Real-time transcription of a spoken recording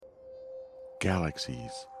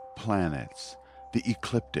galaxies, planets, the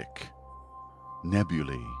ecliptic,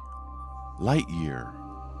 nebulae, light year,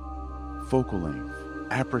 focal length,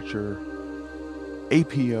 aperture,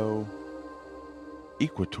 APO,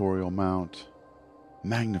 equatorial mount,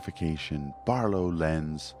 magnification, Barlow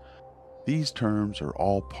lens. These terms are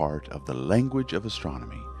all part of the language of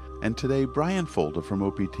astronomy. And today, Brian Folda from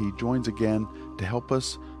OPT joins again to help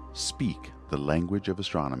us speak the language of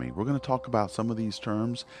astronomy. We're going to talk about some of these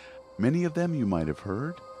terms. Many of them you might have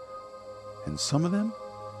heard, and some of them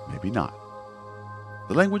maybe not.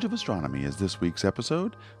 The language of astronomy is this week's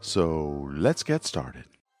episode, so let's get started.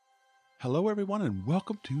 Hello, everyone, and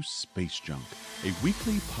welcome to Space Junk, a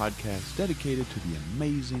weekly podcast dedicated to the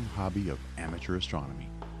amazing hobby of amateur astronomy.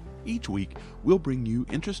 Each week, we'll bring you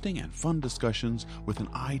interesting and fun discussions with an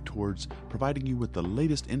eye towards providing you with the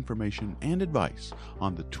latest information and advice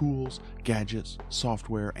on the tools, gadgets,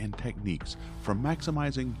 software, and techniques for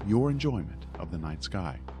maximizing your enjoyment of the night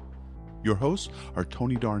sky. Your hosts are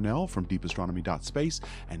Tony Darnell from deepastronomy.space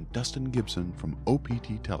and Dustin Gibson from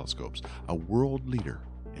OPT Telescopes, a world leader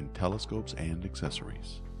in telescopes and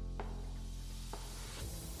accessories.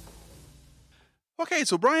 Okay,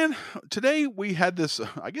 so Brian, today we had this,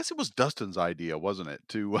 I guess it was Dustin's idea, wasn't it,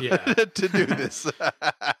 to to do this?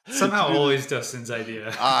 Somehow always Dustin's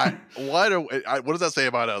idea. What does that say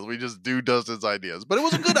about us? We just do Dustin's ideas. But it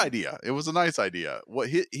was a good idea. It was a nice idea. What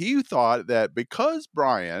he thought that because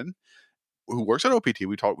Brian, who works at OPT, he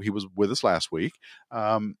was with us last week,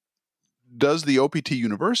 does the OPT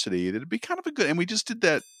University, that it'd be kind of a good, and we just did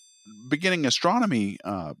that beginning astronomy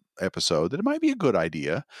episode, that it might be a good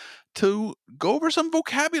idea to go over some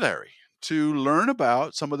vocabulary, to learn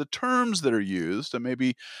about some of the terms that are used and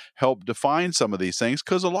maybe help define some of these things,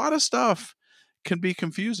 because a lot of stuff can be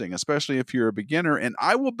confusing, especially if you're a beginner. And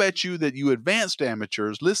I will bet you that you advanced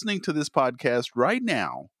amateurs listening to this podcast right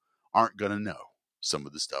now aren't going to know some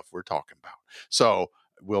of the stuff we're talking about. So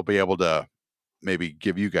we'll be able to maybe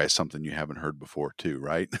give you guys something you haven't heard before too,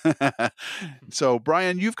 right? So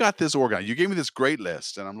Brian, you've got this organized. You gave me this great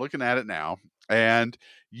list, and I'm looking at it now, and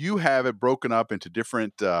you have it broken up into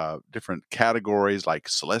different categories, like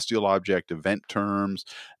celestial object event terms,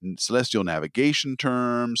 celestial navigation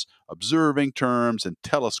terms, observing terms, and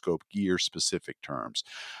telescope gear specific terms.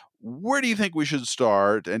 Where do you think we should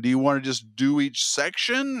start? And do you want to just do each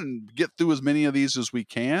section and get through as many of these as we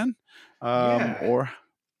can?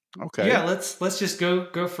 Okay. Yeah, let's just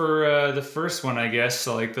go for the first one, I guess.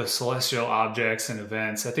 So like the celestial objects and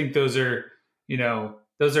events. I think those are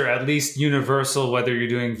at least universal, whether you're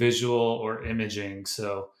doing visual or imaging.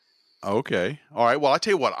 So okay. All right. Well, I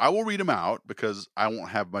tell you what, I will read them out because I won't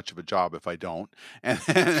have much of a job if I don't. And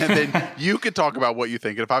then you can talk about what you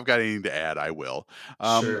think. And if I've got anything to add, I will.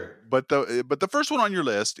 Sure. But the first one on your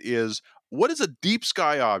list is, what is a deep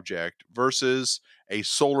sky object versus a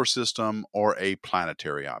solar system or a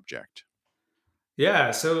planetary object?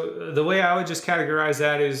 Yeah. So the way I would just categorize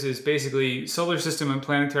that is basically solar system and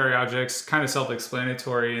planetary objects, kind of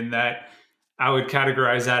self-explanatory in that I would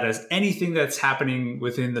categorize that as anything that's happening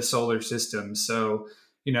within the solar system. So,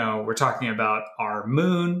 we're talking about our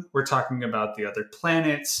moon, we're talking about the other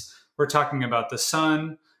planets, we're talking about the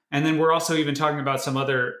sun, and then we're also even talking about some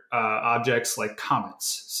other objects like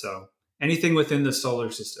comets. So anything within the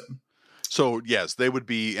solar system. So yes, they would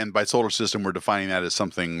be, and by solar system, we're defining that as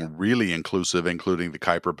something really inclusive, including the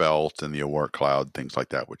Kuiper Belt and the Oort Cloud, things like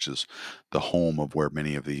that, which is the home of where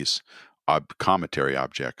many of these cometary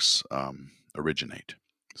objects originate.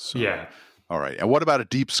 So, yeah. All right. And what about a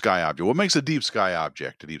deep sky object? What makes a deep sky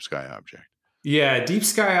object a deep sky object? Yeah, deep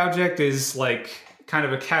sky object is like kind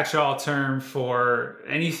of a catch-all term for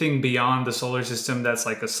anything beyond the solar system that's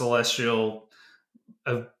like a celestial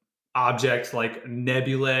object, like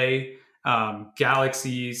nebulae,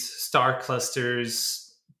 galaxies, star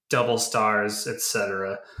clusters, double stars,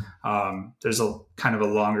 etc. There's a kind of a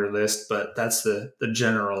longer list, but that's the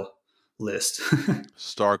general list.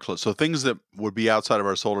 So things that would be outside of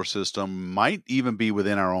our solar system might even be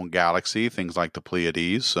within our own galaxy. Things like the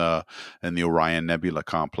Pleiades and the Orion Nebula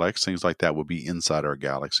Complex, things like that would be inside our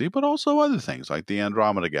galaxy, but also other things like the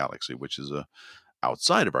Andromeda Galaxy, which is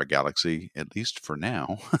outside of our galaxy, at least for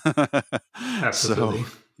now. Absolutely. So,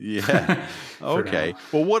 yeah. Okay.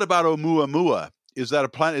 Well, what about Oumuamua? Is that a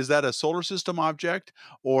planet? Is that a solar system object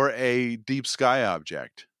or a deep sky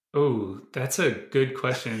object? Oh, that's a good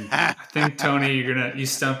question. I think, Tony, you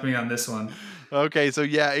stumped me on this one. Okay, so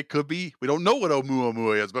yeah, it could be. We don't know what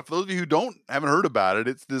Oumuamua is, but for those of you who haven't heard about it,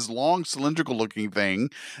 it's this long cylindrical looking thing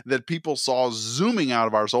that people saw zooming out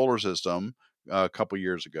of our solar system a couple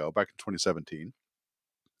years ago, back in 2017.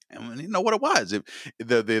 And we didn't know what it was.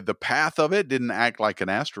 The path of it didn't act like an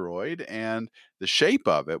asteroid, and the shape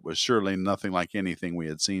of it was surely nothing like anything we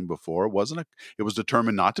had seen before. It was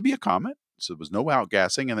determined not to be a comet, so there was no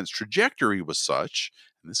outgassing, and its trajectory was such,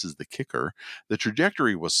 and this is the kicker, the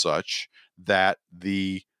trajectory was such that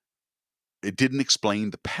it didn't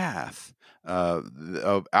explain the path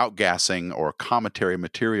of outgassing or cometary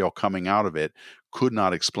material coming out of it could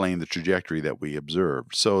not explain the trajectory that we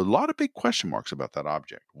observed. So a lot of big question marks about that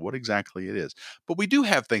object, what exactly it is. But we do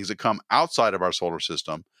have things that come outside of our solar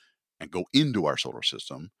system and go into our solar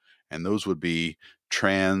system, and those would be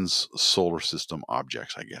trans-solar system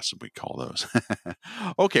objects, I guess we call those.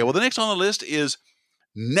 Okay, well, the next on the list is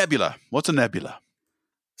nebula. What's a nebula?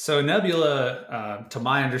 So nebula, to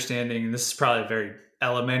my understanding, and this is probably a very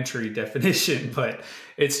elementary definition, but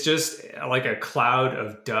it's just like a cloud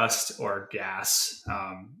of dust or gas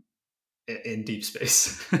in deep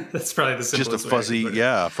space. That's probably the simplest Just a fuzzy,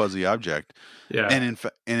 fuzzy object. Yeah. And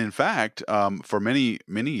in fact, for many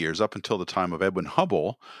years, up until the time of Edwin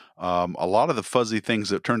Hubble, a lot of the fuzzy things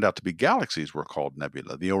that turned out to be galaxies were called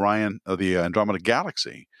nebula. The Andromeda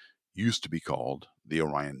Galaxy used to be called the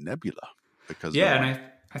Orion Nebula because and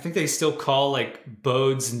I think they still call like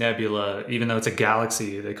Bode's Nebula, even though it's a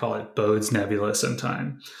galaxy, they call it Bode's Nebula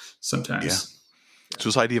sometimes. Yeah. So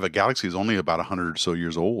this idea of a galaxy is only about 100 or so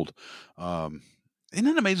years old. Isn't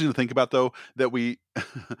it amazing to think about, though, that we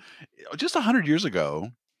just 100 years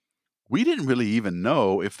ago, we didn't really even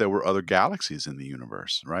know if there were other galaxies in the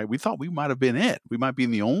universe, right? We thought we might have been it. We might be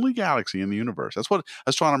the only galaxy in the universe. That's what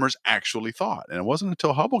astronomers actually thought. And it wasn't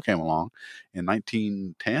until Hubble came along in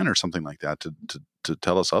 1910 or something like that to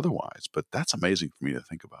tell us otherwise. But that's amazing for me to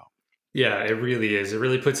think about. Yeah, it really is. It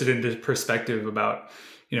really puts it into perspective about,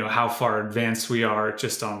 how far advanced we are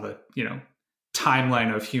just on the,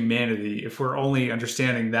 timeline of humanity. If we're only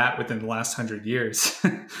understanding that within the last 100 years,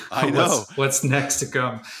 I know what's next to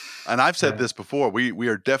come. And I've said this before, we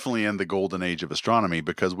are definitely in the golden age of astronomy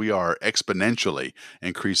because we are exponentially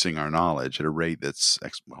increasing our knowledge at a rate that's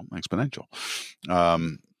exponential.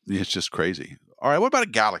 It's just crazy. All right, what about a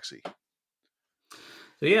galaxy?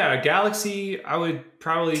 So yeah, a galaxy, I would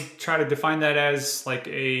probably try to define that as like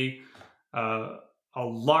a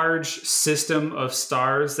large system of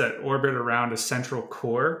stars that orbit around a central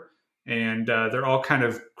core. And they're all kind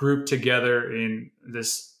of grouped together in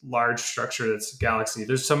this large structure that's a galaxy.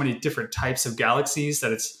 There's so many different types of galaxies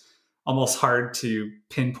that it's almost hard to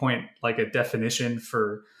pinpoint like a definition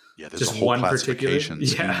for just one particular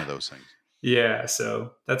scheme of those things. Yeah,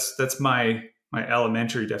 so that's my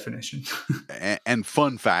elementary definition. And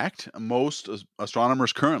fun fact, most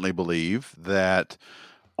astronomers currently believe that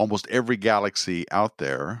almost every galaxy out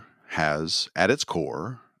there has at its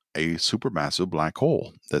core a supermassive black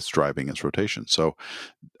hole that's driving its rotation. So,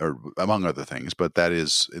 or among other things, but that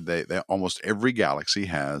is, they almost every galaxy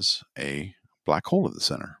has a black hole at the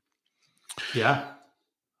center. Yeah.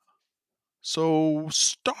 So,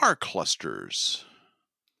 star clusters.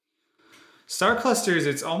 Star clusters,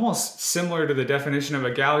 it's almost similar to the definition of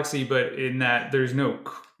a galaxy, but in that there's no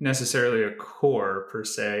necessarily a core per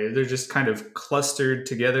se. They're just kind of clustered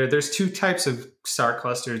together. There's two types of star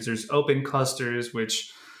clusters. There's open clusters,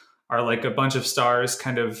 which are like a bunch of stars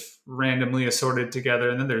kind of randomly assorted together.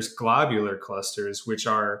 And then there's globular clusters, which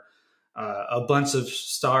are a bunch of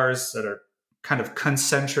stars that are kind of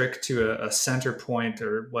concentric to a center point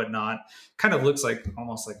or whatnot. Kind of looks like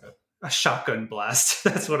almost like a shotgun blast.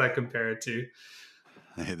 That's what I compare it to.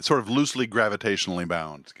 It's sort of loosely gravitationally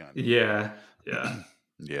bound. Kind of. Yeah.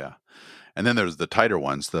 Yeah. And then there's the tighter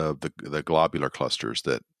ones, the globular clusters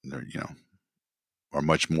that are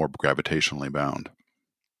much more gravitationally bound.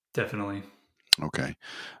 Definitely. Okay.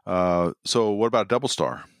 So what about double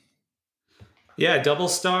star? Yeah, double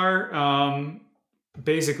star.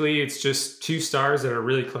 Basically, it's just two stars that are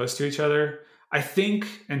really close to each other. I think,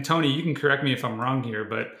 and Tony, you can correct me if I'm wrong here,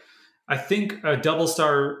 but I think a double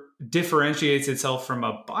star differentiates itself from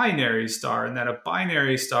a binary star, and that a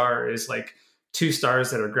binary star is like two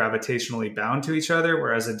stars that are gravitationally bound to each other,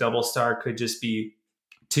 whereas a double star could just be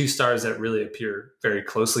two stars that really appear very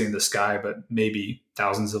closely in the sky, but maybe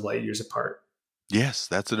thousands of light years apart. Yes,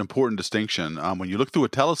 that's an important distinction. When you look through a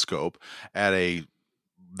telescope at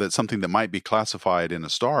that's something that might be classified in a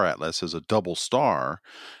star atlas as a double star,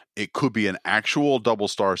 it could be an actual double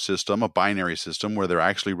star system, a binary system where they're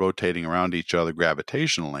actually rotating around each other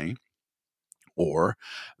gravitationally, or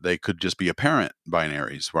they could just be apparent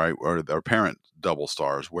binaries, right? Or apparent double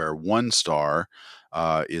stars where one star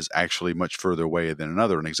is actually much further away than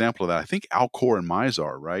another. An example of that, I think Alcor and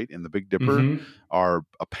Mizar, right, in the Big Dipper, are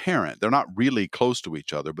apparent. They're not really close to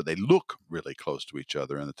each other, but they look really close to each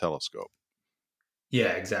other in the telescope.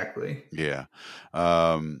 Yeah, exactly. Yeah.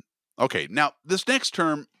 Okay. Now this next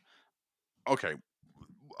term. Okay,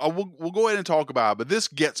 we'll go ahead and talk about it, but this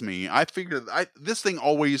gets me. I figured this thing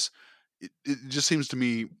always it just seems to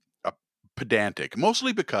me pedantic,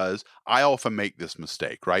 mostly because I often make this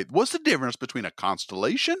mistake. Right? What's the difference between a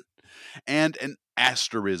constellation and an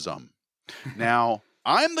asterism? Now,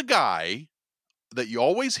 I'm the guy that you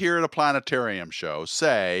always hear at a planetarium show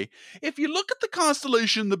say, if you look at the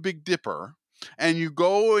constellation, the Big Dipper, and you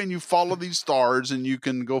go and you follow these stars, and you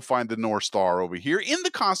can go find the North Star over here in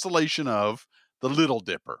the constellation of the Little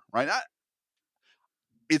Dipper, right?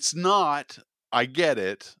 It's not. I get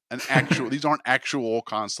it. An actual. These aren't actual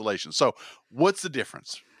constellations. So, what's the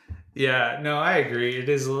difference? Yeah, no, I agree. It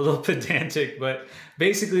is a little pedantic, but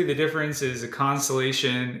basically the difference is a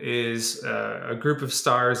constellation is a group of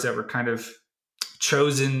stars that were kind of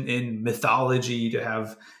chosen in mythology to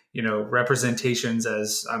have, representations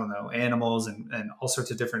as, I don't know, animals and all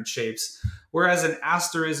sorts of different shapes. Whereas an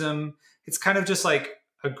asterism, it's kind of just like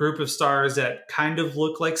a group of stars that kind of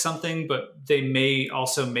look like something, but they may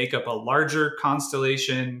also make up a larger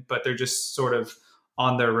constellation, but they're just sort of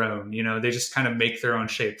on their own. They just kind of make their own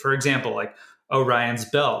shape. For example, like Orion's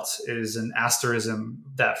belt is an asterism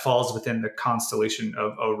that falls within the constellation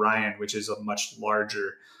of Orion, which is a much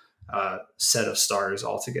larger set of stars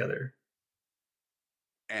altogether.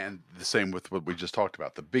 And the same with what we just talked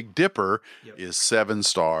about. The Big Dipper is 7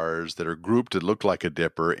 stars that are grouped to look like a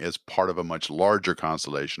dipper as part of a much larger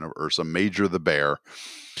constellation of Ursa Major, the Bear.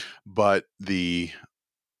 But I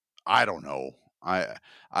don't know. I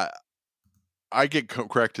get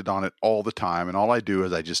corrected on it all the time, and all I do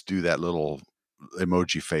is I just do that little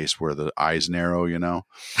emoji face where the eyes narrow, it's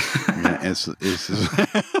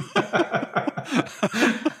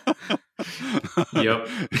Yep.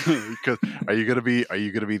 Because are you gonna be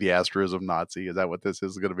the asterism Nazi? Is that what this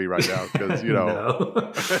is gonna be right now? Because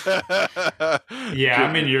No. Yeah,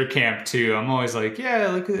 I'm in your camp too. I'm always like, yeah,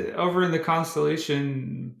 look at over in the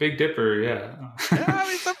constellation Big Dipper. Yeah. I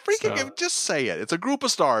mean, it's a freaking just say it. It's a group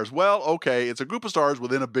of stars. Well, okay, it's a group of stars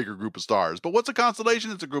within a bigger group of stars. But what's a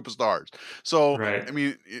constellation? It's a group of stars. So right. I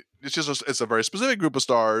mean, it's just it's a very specific group of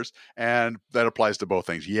stars, and that applies to both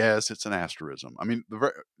things. Yes, it's an asterism. I mean,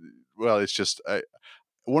 it's just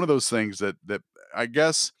one of those things that I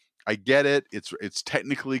guess I get it. It's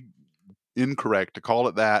technically incorrect to call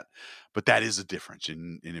it that, but that is a difference.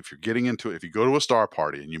 And if you're getting into it, if you go to a star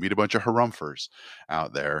party and you meet a bunch of harumphers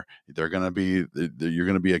out there, you're going to be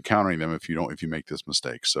encountering them if you make this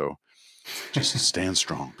mistake. So just stand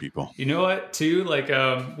strong, people. You know what, too? Like,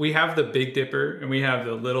 we have the Big Dipper and we have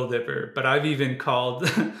the Little Dipper, but I've even called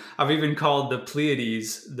the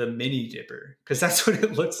Pleiades the Mini Dipper because that's what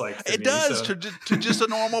it looks like. It does to just a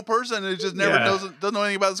normal person who just never doesn't know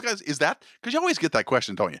anything about the skies. Is that because you always get that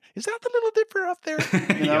question, don't you? Is that the Little Dipper up there?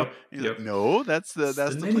 Yep. No, that's the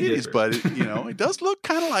Pleiades, Dipper. But it does look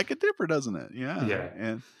kind of like a dipper, doesn't it? Yeah.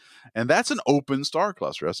 Yeah. And that's an open star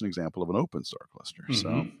cluster. That's an example of an open star cluster. Mm-hmm.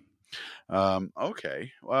 So.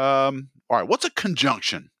 Okay. All right. What's a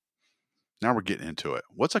conjunction? Now we're getting into it.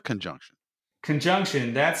 What's a conjunction?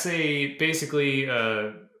 Conjunction. That's basically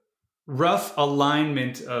a rough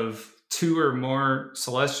alignment of 2 or more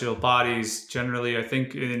celestial bodies. Generally, I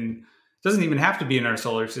think it doesn't even have to be in our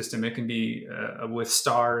solar system. It can be with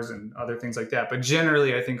stars and other things like that. But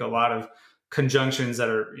generally, I think a lot of conjunctions that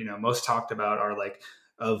are most talked about are like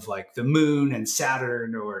the moon and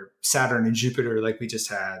Saturn, or Saturn and Jupiter, like we just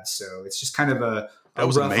had. So it's just kind of that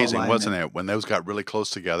was amazing, wasn't it? When those got really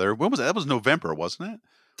close together. When was that? That was November, wasn't it?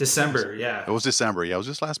 December, yeah. It was December. Yeah, it was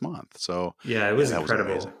just last month. So yeah, it was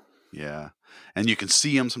incredible. Was yeah, and you can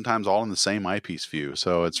see them sometimes all in the same eyepiece view.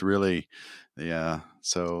 So it's really,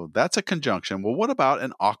 So that's a conjunction. Well, what about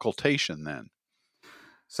an occultation then?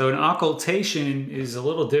 So an occultation is a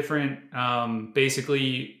little different.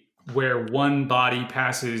 Basically, where one body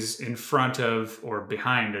passes in front of or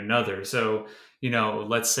behind another. So,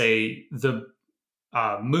 let's say the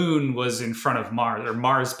moon was in front of Mars, or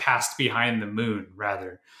Mars passed behind the moon,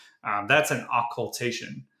 rather. That's an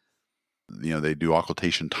occultation. They do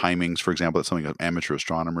occultation timings, for example. That's something that amateur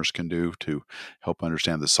astronomers can do to help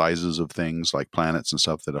understand the sizes of things like planets and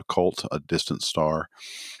stuff that occult a distant star.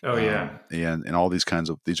 Oh, yeah. And all these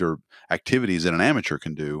these are activities that an amateur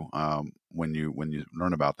can do when you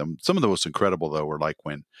learn about them. Some of the most incredible, though, were like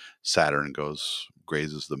when Saturn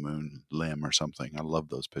grazes the moon limb or something. I love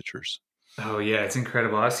those pictures. Oh, yeah. It's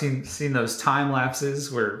incredible. I've seen those time lapses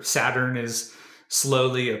where Saturn is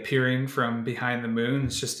slowly appearing from behind the moon.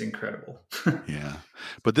 It's just incredible. Yeah.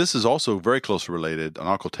 But this is also very closely related, an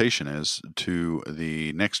occultation is, to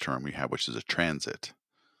the next term we have, which is a transit.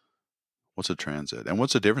 What's a transit? And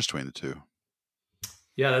what's the difference between the two?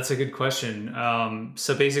 Yeah, that's a good question.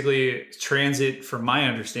 So basically, transit, from my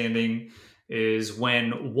understanding, is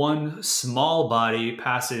when one small body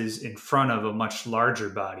passes in front of a much larger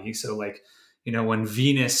body. So, like, when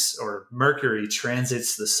Venus or Mercury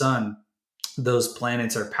transits the sun, those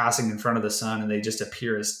planets are passing in front of the sun and they just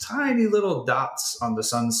appear as tiny little dots on the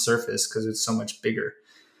sun's surface because it's so much bigger.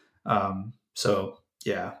 So,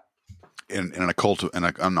 yeah, In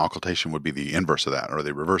an occultation would be the inverse of that, or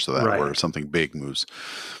the reverse of that, where right, something big moves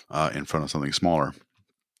in front of something smaller,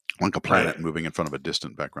 like a right. planet moving in front of a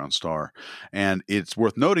distant background star. And it's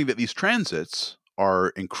worth noting that these transits are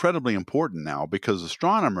incredibly important now because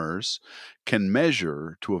astronomers can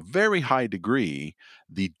measure to a very high degree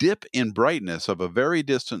the dip in brightness of a very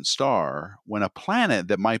distant star when a planet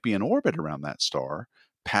that might be in orbit around that star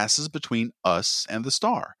passes between us and the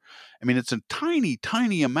star. I mean, it's a tiny,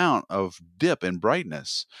 tiny amount of dip in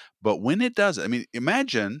brightness, but when it does, I mean,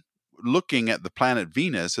 imagine looking at the planet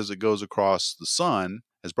Venus as it goes across the sun,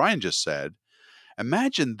 as Brian just said.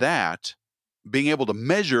 Imagine that, being able to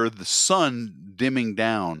measure the sun dimming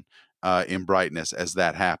down in brightness as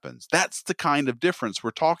that happens. That's the kind of difference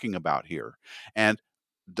we're talking about here. And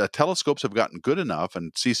the telescopes have gotten good enough,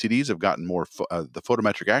 and CCDs have gotten more, the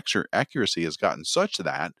photometric accuracy has gotten such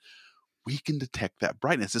that we can detect that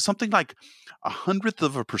brightness. It's something like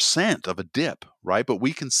 1/100% of a dip, right? But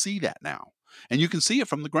we can see that now, and you can see it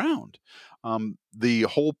from the ground.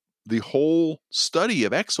 The whole study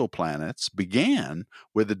of exoplanets began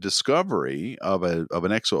with the discovery of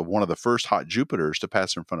one of the first hot Jupiters to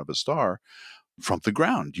pass in front of a star from the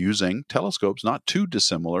ground using telescopes not too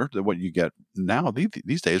dissimilar to what you get now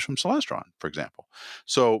these days from Celestron, for example.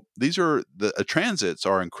 So these are the transits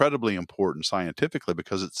are incredibly important scientifically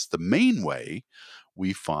because it's the main way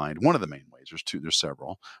we find one of the main ways. There's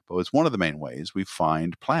several, but it's one of the main ways we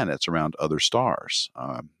find planets around other stars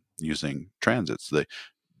using transits. The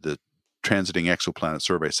transiting exoplanet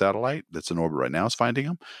survey satellite that's in orbit right now is finding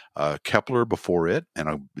them. Kepler before it,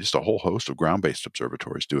 and just a whole host of ground-based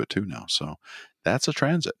observatories do it too now. So that's a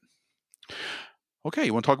transit. Okay,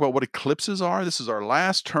 you want to talk about what eclipses are? This is our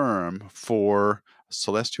last term for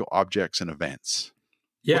celestial objects and events.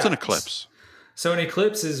 What's an Yeah. eclipse? So an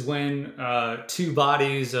eclipse is when two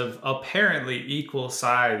bodies of apparently equal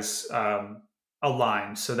size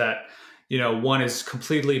align, so that one is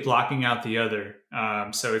completely blocking out the other.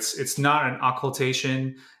 So it's not an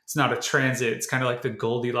occultation, it's not a transit. It's kind of like the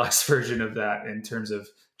Goldilocks version of that in terms of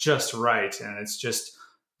just right, and it's just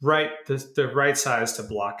right the right size to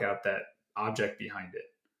block out that object behind it.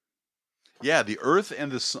 Yeah, the Earth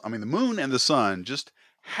and the moon and the sun just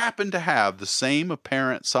happen to have the same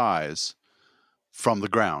apparent size from the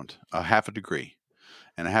ground, a half a degree.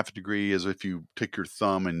 And a half a degree is if you took your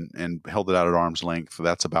thumb and held it out at arm's length,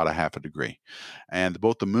 that's about a half a degree. And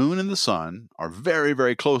both the moon and the sun are very,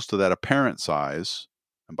 very close to that apparent size.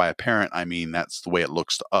 And by apparent, I mean that's the way it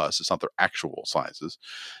looks to us. It's not their actual sizes.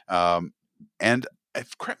 Um, and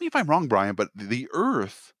correct me if I'm wrong, Brian, but the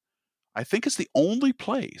Earth, I think, is the only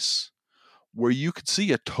place where you could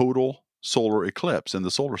see a total solar eclipse in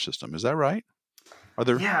the solar system. Is that right? Are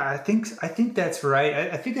there? Yeah, I think that's right.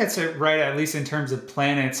 I think that's right, at least in terms of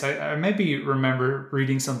planets. I maybe remember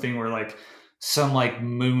reading something where like some like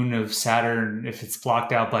moon of Saturn, if it's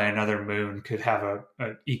blocked out by another moon, could have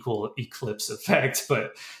a equal eclipse effect.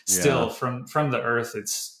 But Yeah. still, from the Earth,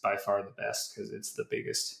 it's by far the best because it's the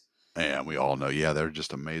biggest. And we all know, yeah, they're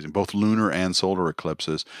just amazing. Both lunar and solar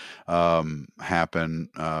eclipses happen.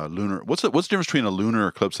 Lunar. What's the difference between a lunar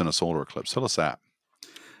eclipse and a solar eclipse? Tell us that.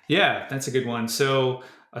 Yeah, that's a good one. So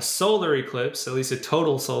a solar eclipse, at least a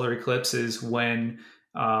total solar eclipse, is when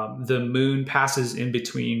the moon passes in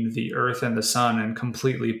between the Earth and the sun and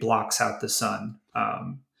completely blocks out the sun.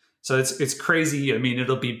 So it's crazy. I mean,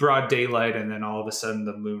 it'll be broad daylight, and then all of a sudden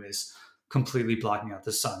the moon is completely blocking out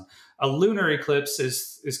the sun. A lunar eclipse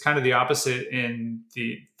is kind of the opposite in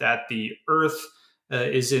the Earth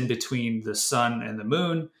is in between the sun and the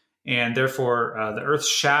moon, and therefore the Earth's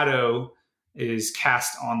shadow is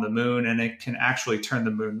cast on the moon, and it can actually turn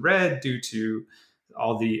the moon red due to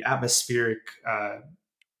all the atmospheric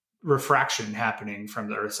refraction happening from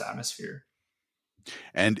the Earth's atmosphere.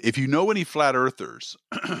 And if you know any flat earthers,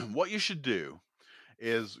 what you should do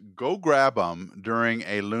is go grab them during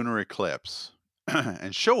a lunar eclipse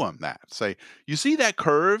and show them that. Say, you see that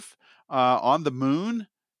curve on the moon?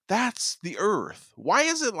 That's the Earth. Why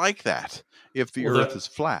is it like that if the Well, Earth the is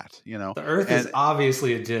flat? You know, the Earth is and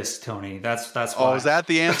obviously a disk, Tony. That's oh, is why. that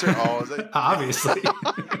the answer? Oh, is it? Obviously.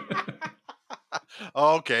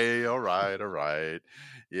 Okay, all right, all right.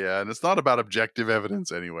 Yeah, and it's not about objective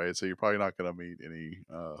evidence anyway, so you're probably not going to meet any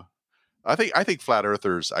I think flat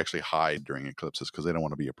earthers actually hide during eclipses because they don't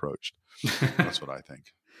want to be approached. That's what I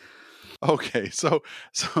think. Okay, so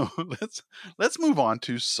let's move on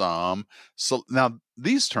to some. So now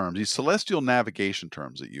these terms, these celestial navigation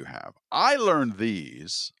terms that you have, I learned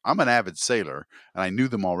these. I'm an avid sailor, and I knew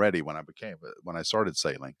them already when I started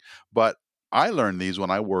sailing. But I learned these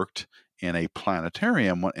when I worked in a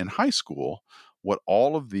planetarium in high school. What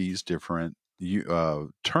all of these different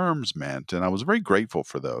terms meant, and I was very grateful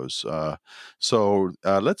for those. So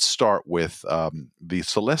let's start with the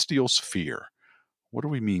celestial sphere. What do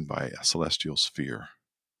we mean by a celestial sphere?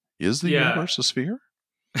 Is the Yeah. universe a sphere?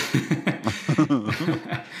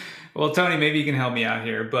 Well, Tony, maybe you can help me out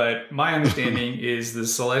here, but my understanding is the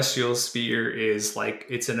celestial sphere is like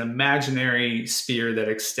it's an imaginary sphere that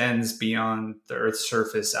extends beyond the Earth's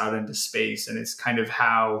surface out into space, and it's kind of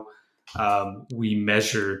how we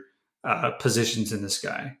measure positions in the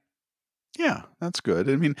sky. Yeah, that's good.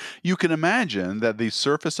 I mean, you can imagine that the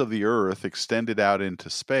surface of the Earth extended out into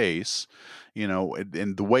space,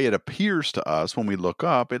 and the way it appears to us when we look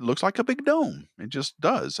up, it looks like a big dome. It just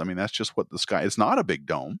does. I mean, that's just what the sky. It's not a big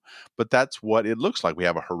dome, but that's what it looks like. We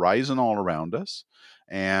have a horizon all around us,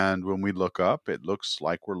 and when we look up, it looks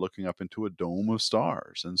like we're looking up into a dome of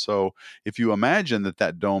stars. And so, if you imagine that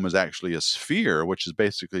that dome is actually a sphere, which is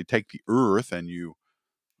basically take the Earth and you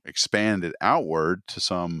expand it outward to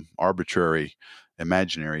some arbitrary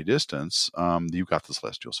imaginary distance, you've got the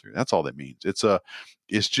celestial sphere. That's all that means.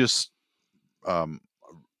 It's just um,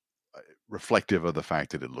 reflective of the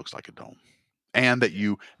fact that it looks like a dome, and that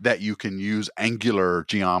you can use angular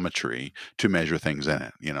geometry to measure things in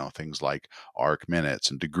it. Things like arc minutes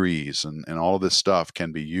and degrees, and all of this stuff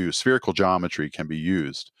can be used. Spherical geometry can be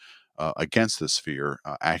used against the sphere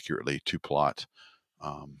accurately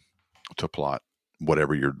um, to plot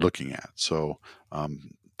whatever you're looking at. So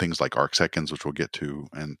things like arc seconds, which we'll get to,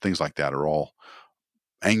 and things like that are all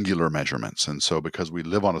angular measurements. And so because we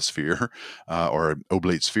live on a sphere or an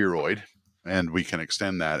oblate spheroid, and we can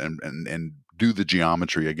extend that and do the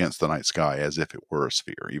geometry against the night sky as if it were a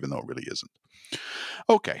sphere, even though it really isn't.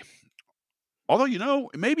 Okay.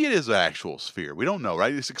 Although, maybe it is an actual sphere. We don't know,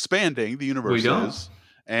 right? It's expanding, the universe We don't. is.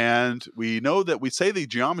 And we know that we say the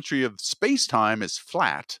geometry of space-time is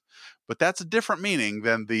flat, but that's a different meaning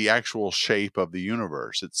than the actual shape of the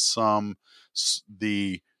universe. It's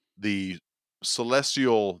the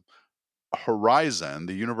celestial horizon,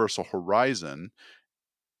 the universal horizon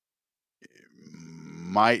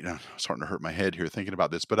might. I'm starting to hurt my head here thinking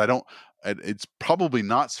about this, but I don't. It's probably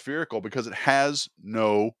not spherical because it has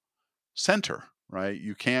no center, right?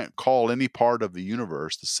 You can't call any part of the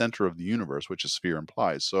universe the center of the universe, which a sphere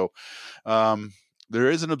implies. So there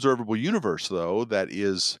is an observable universe, though, that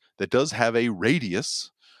does have a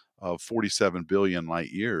radius of 47 billion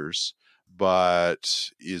light years. But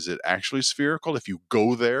is it actually spherical? If you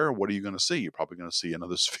go there, what are you going to see? You're probably going to see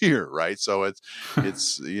another sphere, right? So it's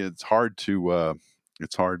hard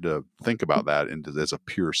to think about that as a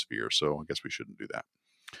pure sphere. So I guess we shouldn't do that.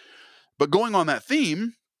 But going on that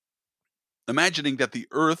theme, imagining that the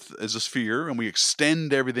Earth is a sphere and we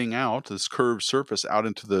extend everything out, this curved surface out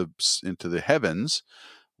into the heavens,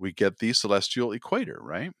 we get the celestial equator,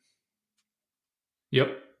 right?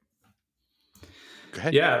 Yep. Go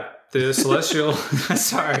ahead. Yeah, the celestial.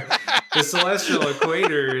 Sorry, the celestial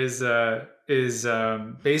equator is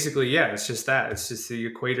basically, it's just that. It's just the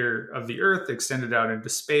equator of the Earth extended out into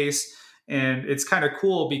space, and it's kind of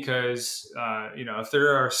cool because if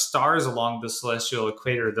there are stars along the celestial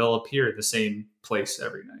equator, they'll appear at the same place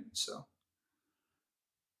every night. So.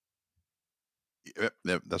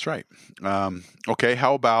 Yep, that's right. Okay,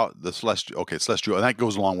 how about the celestial? Okay, celestial, and that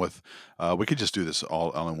goes along with. We could just do this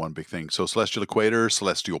all in one big thing. So, celestial equator,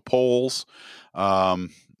 celestial poles.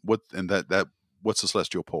 What's the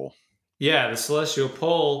celestial pole? Yeah, the celestial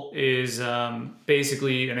pole is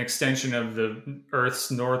basically an extension of the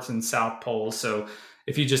Earth's north and south poles. So,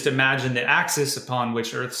 if you just imagine the axis upon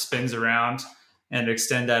which Earth spins around and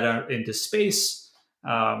extend that out into space,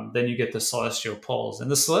 then you get the celestial poles.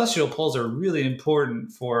 And the celestial poles are really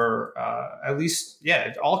important for at least,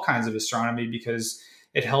 all kinds of astronomy because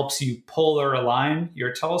it helps you polar align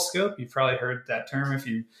your telescope. You've probably heard that term if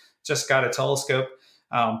you just got a telescope.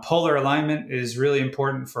 Polar alignment is really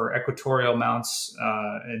important for equatorial mounts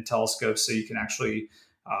and telescopes, so you can actually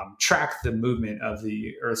track the movement of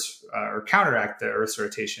the Earth's or counteract the Earth's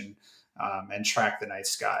rotation and track the night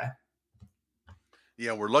sky.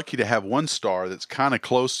 Yeah, we're lucky to have one star that's kind of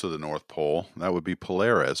close to the North Pole. That would be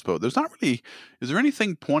Polaris. But there's not really. Is there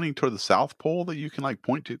anything pointing toward the South Pole that you can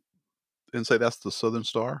point to and say that's the Southern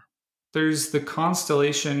Star? There's the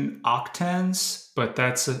constellation Octans, but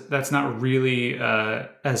that's not really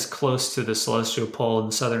as close to the celestial pole in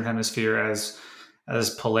the southern hemisphere as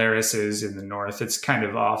Polaris is in the north. It's kind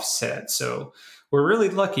of offset. So we're really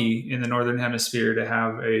lucky in the northern hemisphere to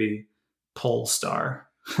have a pole star.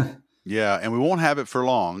 Yeah, and we won't have it for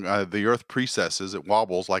long. The Earth precesses; it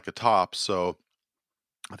wobbles like a top, so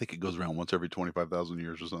I think it goes around once every 25,000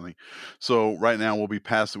 years or something. So right now we'll be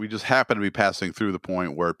passing. We just happen to be passing through the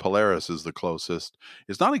point where Polaris is the closest.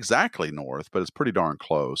 It's not exactly north, but it's pretty darn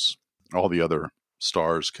close. All the other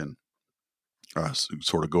stars can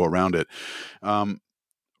sort of go around it. Um,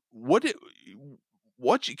 what it,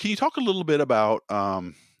 can you talk a little bit about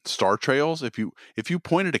star trails? If you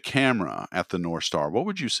pointed a camera at the North Star, what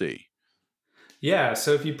would you see? Yeah,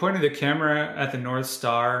 so if you pointed the camera at the North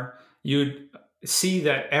Star, you'd see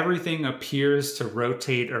that everything appears to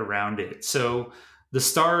rotate around it. So the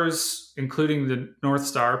stars, including the North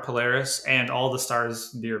Star, Polaris, and all the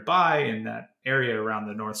stars nearby in that area around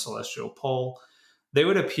the North Celestial Pole, they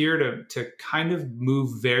would appear to kind of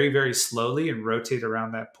move very, very slowly and rotate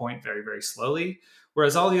around that point very, very slowly.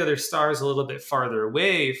 Whereas all the other stars a little bit farther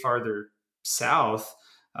away, farther south,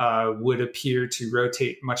 would appear to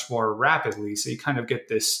rotate much more rapidly. So you kind of get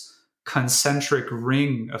this concentric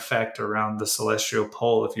ring effect around the celestial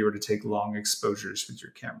pole if you were to take long exposures with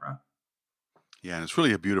your camera. Yeah, and it's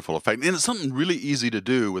really a beautiful effect. And it's something really easy to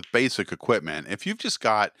do with basic equipment. If you've just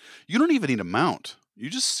got, you don't even need a mount. You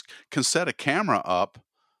just can set a camera up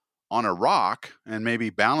on a rock and maybe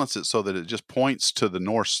balance it so that it just points to the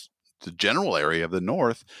north, the general area of the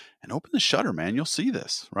north, and open the shutter, man. You'll see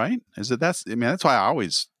this, right? That's why I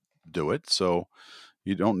always do it. So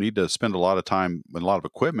you don't need to spend a lot of time and a lot of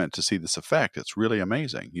equipment to see this effect. It's really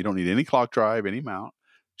amazing. You don't need any clock drive, any mount.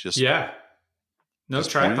 Yeah, no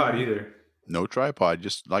tripod either. No tripod.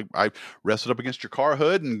 Just like I rest it up against your car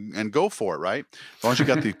hood and go for it, right? As long as you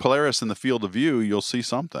got the Polaris in the field of view, you'll see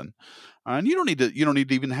something. And you don't need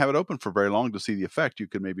to even have it open for very long to see the effect. You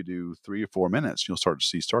could maybe do 3 or 4 minutes. You'll start to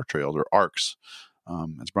see star trails or arcs,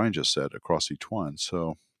 as Brian just said, across each one.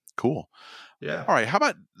 So cool. Yeah. All right. How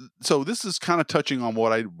about, so this is kind of touching on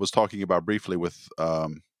what I was talking about briefly with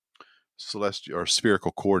celestial or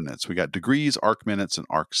spherical coordinates. We got degrees, arc minutes, and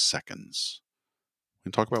arc seconds. We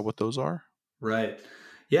can talk about what those are. Right.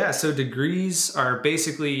 Yeah. So degrees are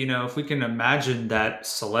basically, if we can imagine that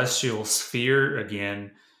celestial sphere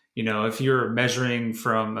again, if you're measuring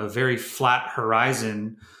from a very flat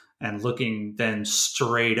horizon and looking then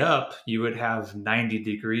straight up, you would have 90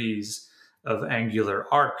 degrees of angular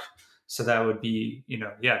arc. So that would be,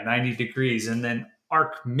 90 degrees. And then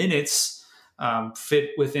arc minutes fit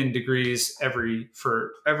within degrees.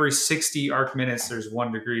 For every 60 arc minutes, there's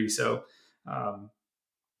 1 degree. So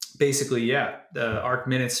basically, the arc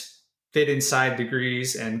minutes fit inside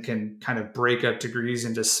degrees and can kind of break up degrees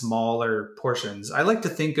into smaller portions. I like to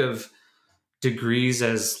think of degrees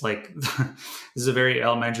as like, this is a very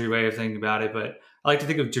elementary way of thinking about it, but I like to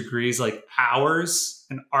think of degrees like hours,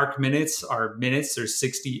 and arc minutes are minutes. There's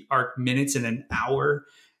 60 arc minutes in an hour.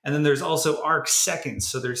 And then there's also arc seconds.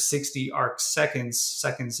 So there's 60 arc seconds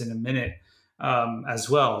in a minute as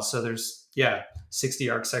well. So there's, 60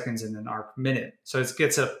 arc seconds in an arc minute. So it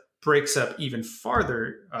breaks up even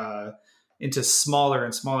farther into smaller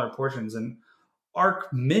and smaller portions. And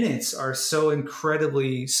arc minutes are so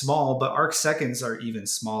incredibly small, but arc seconds are even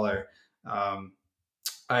smaller.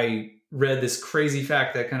 I read this crazy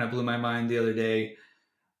fact that kind of blew my mind the other day.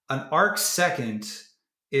 An arc second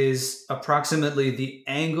is approximately the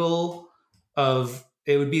angle of,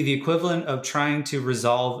 it would be the equivalent of trying to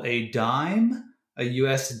resolve a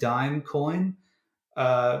US dime coin,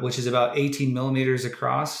 which is about 18 millimeters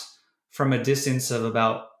across, from a distance of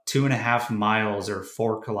about 2.5 miles or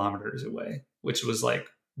 4 kilometers away, which was like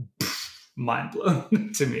mind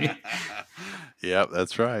blowing to me. Yeah,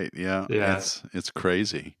 that's right. Yeah. It's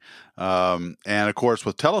crazy. And of course,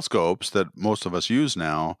 with telescopes that most of us use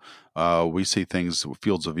now, we see things,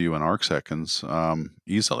 fields of view in arc seconds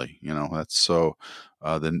easily. That's so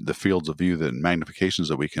the fields of view, the magnifications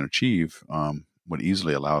that we can achieve would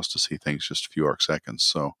easily allow us to see things just a few arc seconds.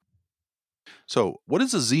 So what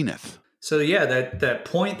is a zenith? So that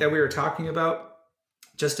point that we were talking about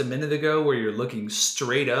just a minute ago, where you're looking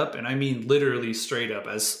straight up, and I mean literally straight up,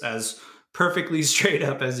 as perfectly straight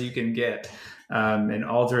up as you can get, in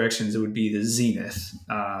all directions, it would be the zenith.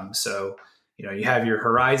 So you have your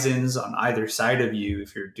horizons on either side of you.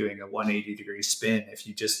 If you're doing a 180 degree spin, if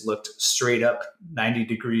you just looked straight up 90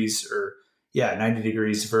 degrees 90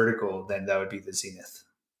 degrees vertical, then that would be the zenith.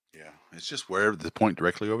 Yeah, it's just wherever the point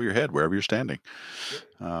directly over your head, wherever you're standing.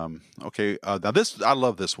 Okay, now I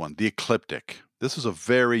love this one, the ecliptic. This is a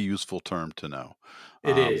very useful term to know.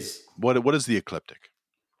 It is. What is the ecliptic?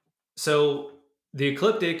 So the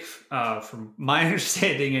ecliptic, from my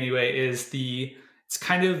understanding anyway, it's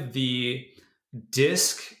kind of the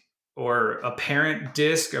disk or apparent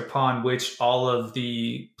disk upon which all of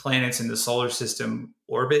the planets in the solar system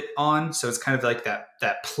orbit on. So it's kind of like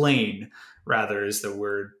that plane, rather, is the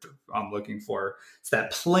word I'm looking for. It's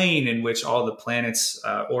that plane in which all the planets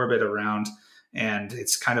orbit around, and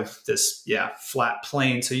it's kind of this flat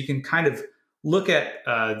plane. So you can kind of look at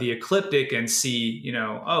the ecliptic and see,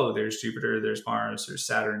 oh, there's Jupiter, there's Mars, there's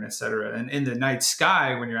Saturn, etc. And in the night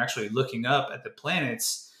sky, when you're actually looking up at the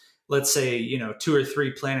planets, let's say, 2 or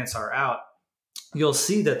 3 planets are out, you'll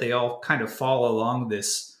see that they all kind of fall along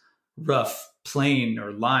this rough plane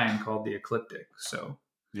or line called the ecliptic. So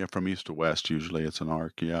yeah, from east to west, usually it's an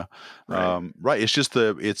arc. Yeah. right. Right. It's just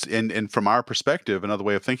and from our perspective, another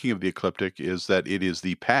way of thinking of the ecliptic is that it is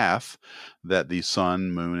the path that the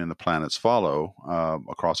sun, moon, and the planets follow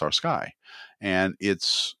across our sky. And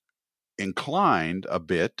it's inclined a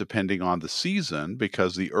bit depending on the season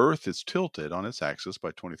because the Earth is tilted on its axis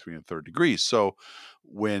by 23 and 3rd degrees. So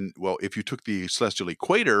if you took the celestial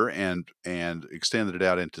equator and extended it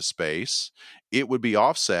out into space, it would be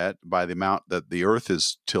offset by the amount that the Earth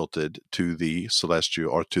is tilted to the celestial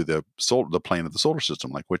or to the plane of the solar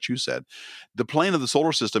system, like what you said. The plane of the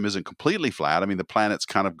solar system isn't completely flat. I mean, the planets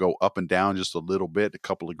kind of go up and down just a little bit, a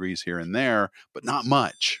couple of degrees here and there, but not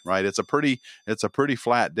much, right? It's a pretty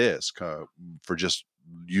flat disk for just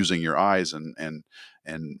using your eyes and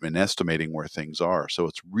estimating where things are. So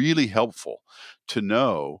it's really helpful to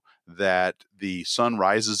know that the sun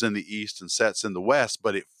rises in the east and sets in the west,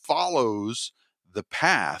 but it follows the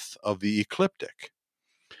path of the ecliptic.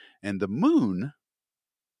 And the moon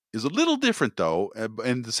is a little different, though,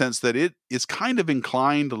 in the sense that it is kind of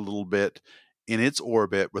inclined a little bit in its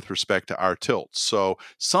orbit with respect to our tilt. So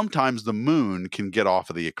sometimes the moon can get off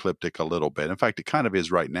of the ecliptic a little bit. In fact, it kind of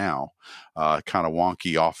is right now, kind of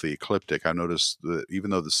wonky off the ecliptic. I noticed that even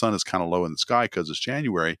though the sun is kind of low in the sky because it's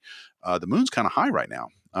January, the moon's kind of high right now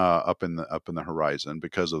up in the horizon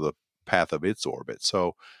because of the path of its orbit.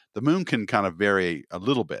 So the moon can kind of vary a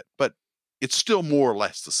little bit, but it's still more or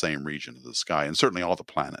less the same region of the sky. And certainly all the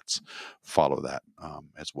planets follow that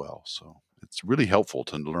as well. So it's really helpful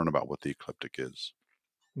to learn about what the ecliptic is.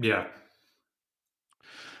 Yeah.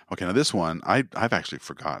 Okay, now this one, I've actually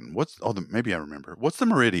forgotten. Maybe I remember. What's the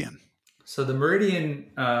meridian? So the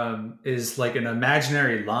meridian is like an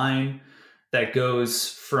imaginary line that goes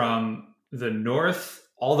from the north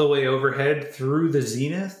all the way overhead through the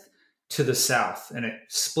zenith to the south, and it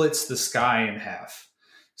splits the sky in half.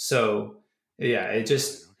 So yeah, it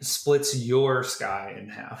just splits your sky in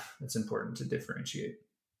half. It's important to differentiate.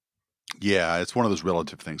 Yeah, it's one of those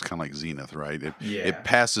relative things, kind of like zenith, right? Yeah. It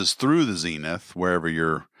passes through the zenith wherever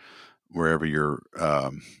your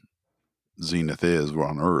zenith is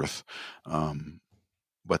on Earth,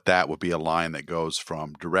 but that would be a line that goes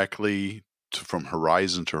from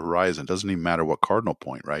horizon to horizon. It doesn't even matter what cardinal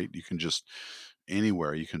point, right? You can just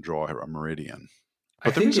anywhere you can draw a meridian.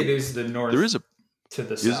 But I think it is the north. There is to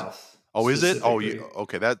the south. Oh, is it? Oh,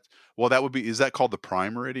 okay. That would be. Is that called the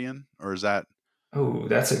prime meridian, or is that? Oh,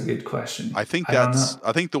 that's a good question. I think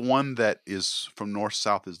the one that is from north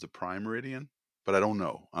south is the prime meridian, but I don't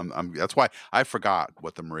know. That's why I forgot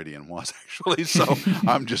what the meridian was actually. So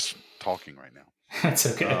I'm just talking right now. That's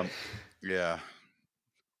okay. Yeah.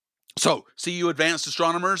 So, see, you advanced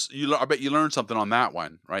astronomers, I bet you learned something on that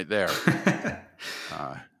one right there.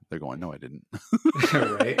 They're going, no, I didn't.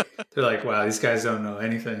 Right? They're like, wow, these guys don't know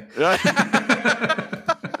anything.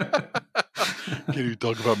 Can't even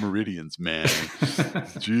talk about meridians, man.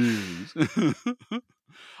 Jeez.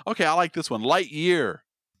 Okay, I like this one. Light year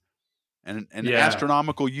and an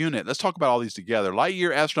astronomical unit. Let's talk about all these together. Light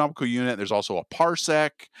year, astronomical unit. There's also a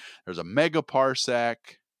parsec. There's a megaparsec.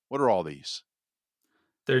 What are all these?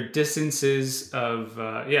 They're distances of,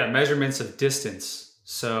 measurements of distance.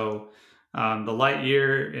 So the light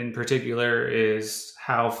year in particular is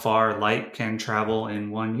how far light can travel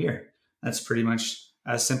in 1 year. That's pretty much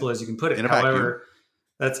as simple as you can put it. However,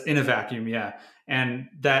 that's in a vacuum, yeah. And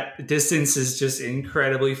that distance is just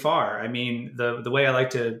incredibly far. I mean, the way I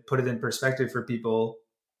like to put it in perspective for people,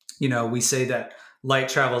 we say that light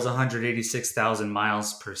travels 186,000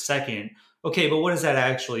 miles per second. Okay, but what does that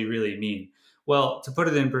actually really mean? Well, to put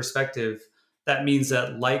it in perspective, that means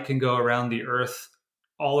that light can go around the Earth,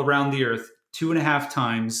 all around the Earth, 2.5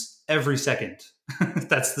 times every second.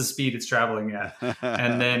 That's the speed it's traveling at.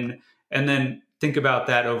 And then think about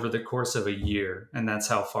that over the course of a year, and that's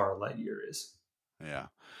how far a light year is. Yeah.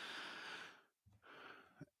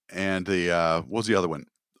 And the what was the other one?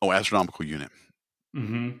 Oh, astronomical unit.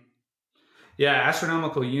 Hmm. Yeah,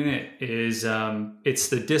 astronomical unit is it's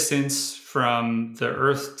the distance from the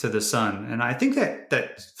Earth to the Sun, and I think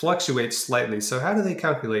that fluctuates slightly. So how do they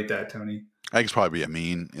calculate that, Tony? I think it's probably a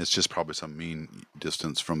mean. It's just probably some mean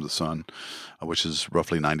distance from the sun, which is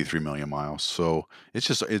roughly 93 million miles. So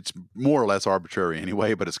it's more or less arbitrary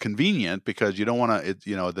anyway, but it's convenient because you don't want to,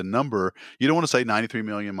 the number, you don't want to say 93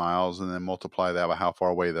 million miles and then multiply that by how far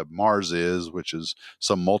away the Mars is, which is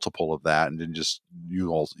some multiple of that, and then just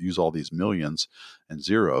use all these millions and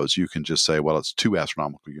zeros. You can just say, well, it's 2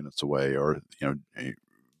 astronomical units away, or,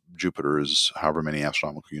 Jupiter is however many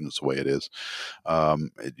astronomical units away it is.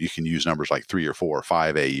 You can use numbers like 3 or 4 or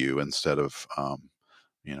 5 AU instead of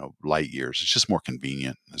light years. It's just more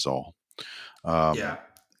convenient, is all. Yeah.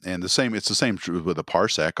 And it's the same with a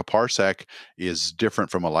parsec. A parsec is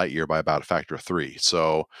different from a light year by about a factor of 3.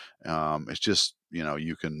 So it's just,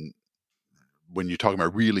 you can, when you're talking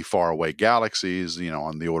about really far away galaxies,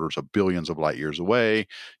 on the orders of billions of light years away,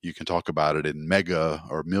 you can talk about it in mega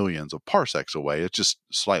or millions of parsecs away. It's just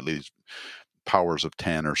slightly powers of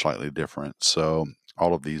 10 are slightly different. So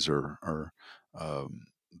all of these are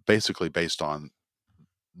basically based on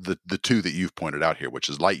the two that you've pointed out here, which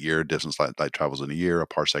is light year, distance light travels in a year. A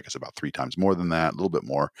parsec is about 3 times more than that, a little bit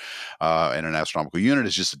more. And an astronomical unit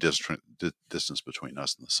is just a distance between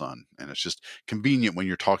us and the sun. And it's just convenient when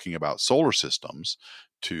you're talking about solar systems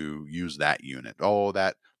to use that unit. Oh,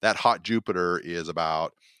 that hot Jupiter is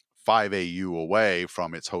about 5 AU away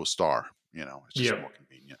from its host star. It's just more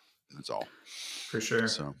convenient. That's all. For sure.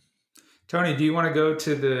 So, Tony, do you want to go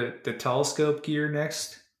to the telescope gear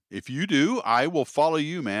next? if you do, I will follow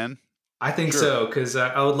you, man. I think so, because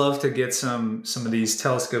I would love to get some of these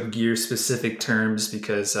telescope gear specific terms,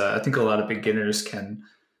 because I think a lot of beginners can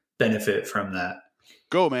benefit from that.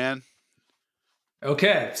 Go, man.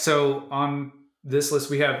 Okay, so on this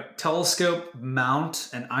list we have telescope, mount,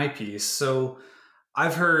 and eyepiece. So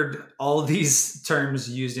I've heard all of these terms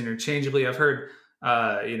used interchangeably. I've heard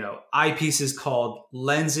eyepieces called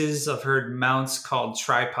lenses. I've heard mounts called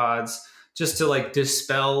tripods. Just to like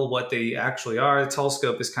dispel what they actually are, the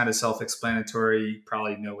telescope is kind of self-explanatory. You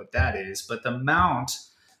probably know what that is. But the mount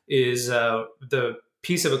is the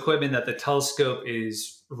piece of equipment that the telescope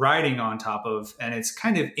is riding on top of, and it's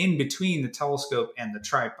kind of in between the telescope and the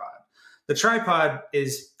tripod. The tripod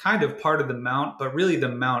is kind of part of the mount, but really the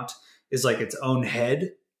mount is like its own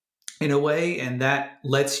head in a way, and that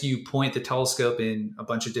lets you point the telescope in a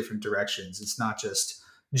bunch of different directions. It's not just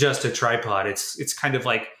a tripod. It's kind of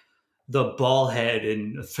like the ball head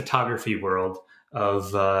in the photography world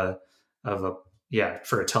of a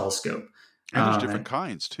for a telescope. And there's different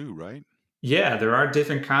kinds too, right? Yeah, there are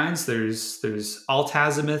different kinds. There's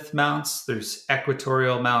altazimuth mounts, there's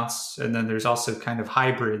equatorial mounts, and then there's also kind of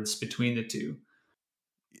hybrids between the two.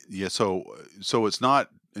 Yeah, so it's not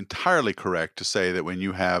entirely correct to say that when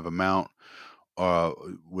you have a mount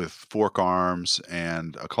with fork arms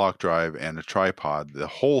and a clock drive and a tripod, the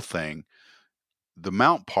whole thing, the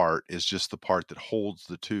mount part is just the part that holds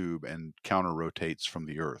the tube and counter rotates from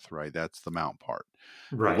the Earth, right? That's the mount part.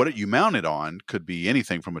 Right. But what you mount it on could be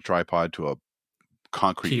anything from a tripod to a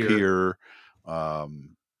concrete pier,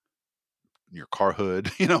 your car hood,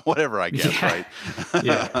 whatever, I guess, right?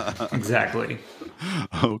 Yeah, exactly.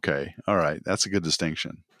 Okay. All right. That's a good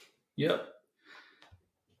distinction. Yep.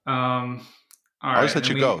 All right. I'll just let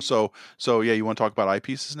you go. So yeah, you want to talk about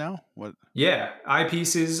eyepieces now? What? Yeah,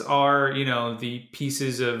 eyepieces are, the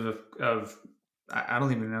pieces of I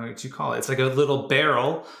don't even know what you call it. It's like a little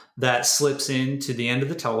barrel that slips into the end of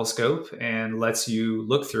the telescope and lets you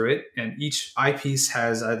look through it. And each eyepiece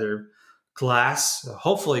has either glass,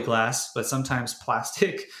 hopefully glass, but sometimes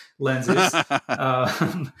plastic lenses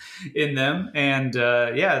in them. And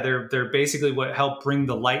they're basically what help bring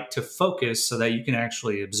the light to focus so that you can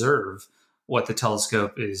actually observe what the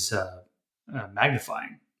telescope is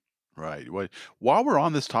magnifying. Right. While we're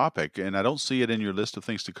on this topic, and I don't see it in your list of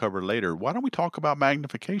things to cover later, why don't we talk about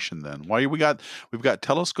magnification then? We've got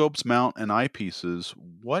telescopes, mount, and eyepieces.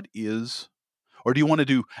 What is, or do you want to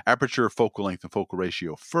do aperture, focal length, and focal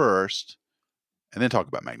ratio first, and then talk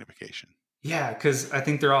about magnification? Yeah, because I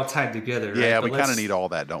think they're all tied together. Right? Yeah, we kind of need all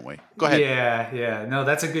that, don't we? Go ahead. Yeah. No,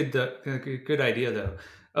 that's a good idea though.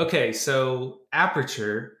 Okay, so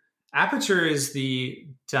aperture is the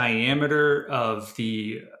diameter of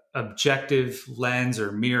the objective lens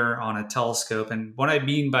or mirror on a telescope. And what I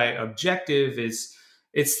mean by objective is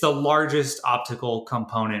it's the largest optical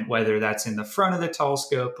component, whether that's in the front of the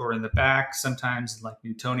telescope or in the back, sometimes like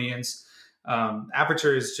Newtonians.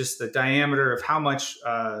 Aperture is just the diameter of how much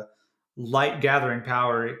light gathering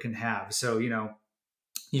power it can have. So,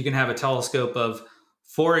 you can have a telescope of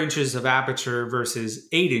 4 inches of aperture versus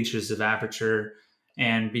 8 inches of aperture.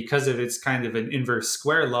 And because of its kind of an inverse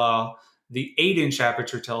square law, the 8-inch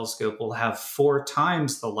aperture telescope will have 4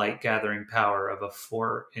 times the light gathering power of a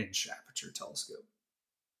 4-inch aperture telescope.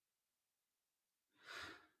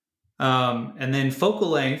 And then focal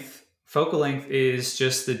length. Focal length is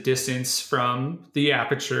just the distance from the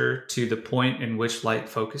aperture to the point in which light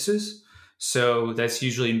focuses. So that's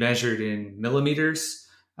usually measured in millimeters.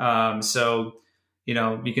 So,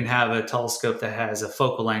 you can have a telescope that has a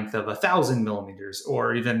focal length of 1,000 millimeters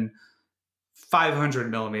or even 500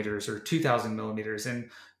 millimeters or 2,000 millimeters. And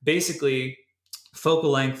basically, focal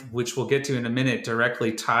length, which we'll get to in a minute,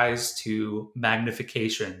 directly ties to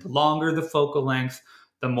magnification. The longer the focal length,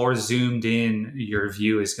 the more zoomed in your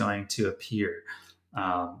view is going to appear.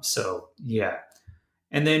 Yeah.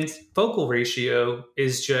 And then focal ratio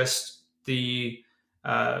is just the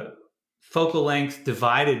focal length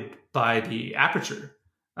divided by the aperture.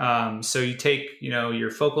 So you take,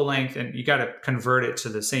 your focal length and you got to convert it to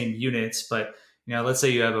the same units. But, let's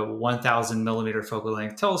say you have a 1,000 millimeter focal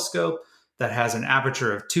length telescope that has an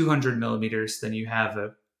aperture of 200 millimeters, then you have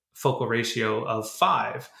a focal ratio of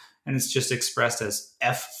 5. And it's just expressed as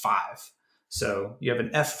f5. So you have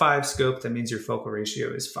an f5 scope. That means your focal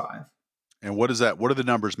ratio is 5. And what is that? What do the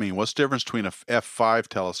numbers mean? What's the difference between an f5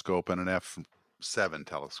 telescope and an f7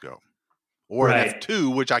 telescope? Or an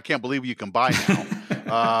f2, which I can't believe you can buy now.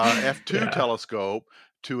 F2 telescope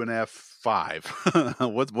to an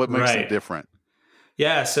f5. What makes it different?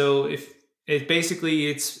 Yeah, so if it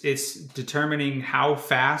basically it's determining how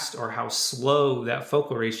fast or how slow that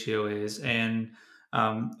focal ratio is, and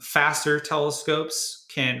faster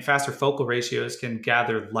focal ratios can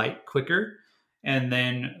gather light quicker, and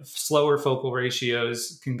then slower focal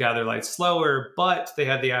ratios can gather light slower, but they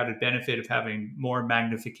have the added benefit of having more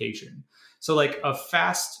magnification. So like a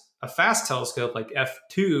fast telescope like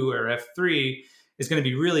f2 or f3 is going to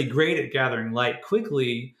be really great at gathering light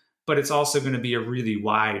quickly, but it's also going to be a really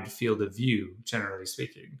wide field of view, generally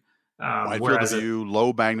speaking. Wide field of view,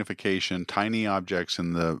 low magnification, tiny objects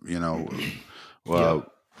in the,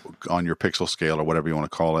 on your pixel scale or whatever you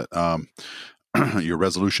want to call it. Your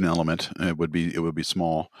resolution element, it would be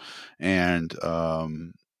small. And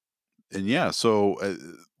yeah, so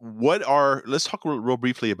let's talk real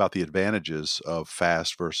briefly about the advantages of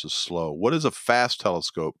fast versus slow. What does a fast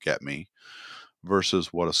telescope get me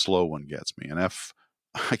versus what a slow one gets me? And I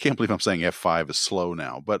can't believe I'm saying f5 is slow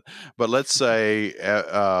now, but let's say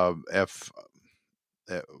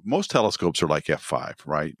most telescopes are like f5,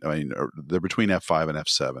 right? I mean, they're between f5 and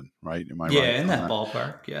f7, right? Am I right? Yeah, in that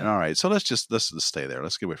ballpark. Yeah. All right, so let's just stay there.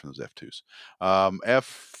 Let's get away from those f2s.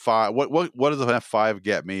 f5. What does an f5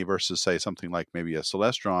 get me versus say something like maybe a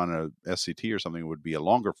Celestron or SCT or something would be a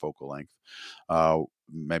longer focal length,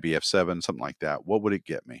 maybe f7, something like that. What would it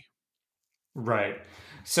get me? Right.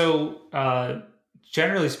 So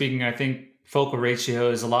generally speaking, I think focal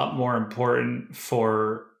ratio is a lot more important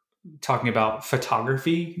for talking about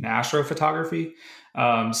photography and astrophotography.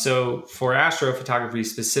 So for astrophotography,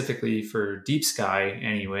 specifically for deep sky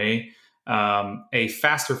anyway, a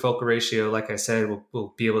faster focal ratio, like I said,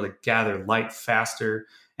 will be able to gather light faster,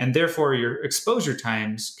 and therefore your exposure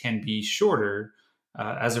times can be shorter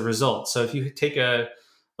as a result. So if you take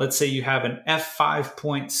let's say you have an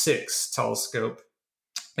f5.6 telescope,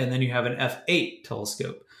 and then you have an f8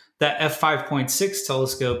 telescope. That f5.6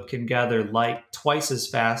 telescope can gather light twice as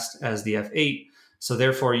fast as the f8. So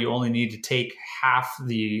therefore, you only need to take half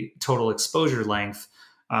the total exposure length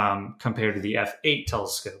compared to the f8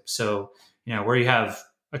 telescope. So, where you have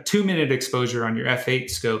a 2-minute exposure on your f8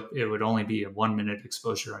 scope, it would only be a 1-minute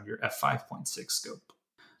exposure on your f5.6 scope.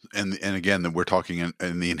 And again, we're talking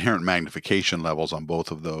in the inherent magnification levels on both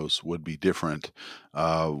of those would be different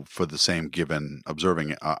for the same given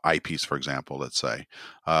observing eyepiece, for example. Let's say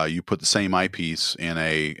you put the same eyepiece in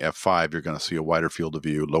a f5, you're going to see a wider field of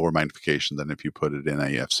view, lower magnification than if you put it in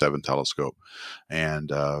a f7 telescope, and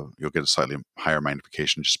you'll get a slightly higher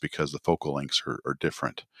magnification just because the focal lengths are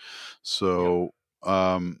different. So.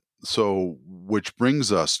 So, which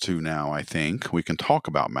brings us to now, I think we can talk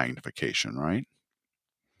about magnification, right?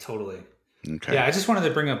 Totally. Okay. Yeah, I just wanted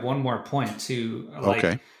to bring up one more point too.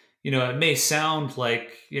 Okay. It may sound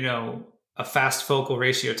like, a fast focal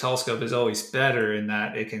ratio telescope is always better in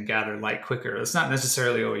that it can gather light quicker. That's not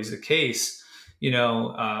necessarily always the case.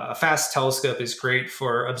 A fast telescope is great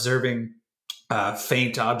for observing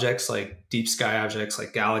faint objects like deep sky objects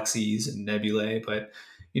like galaxies and nebulae. But,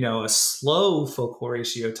 a slow focal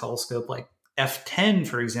ratio telescope like f10,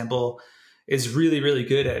 for example, is really, really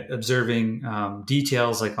good at observing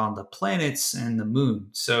details like on the planets and the moon.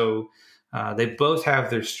 So They both have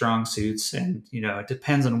their strong suits, and it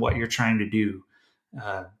depends on what you're trying to do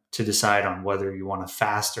to decide on whether you want a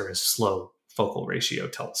fast or a slow focal ratio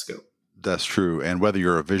telescope. That's true. And whether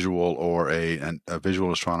you're a visual or a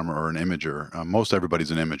visual astronomer or an imager, most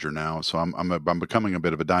everybody's an imager now. So I'm becoming a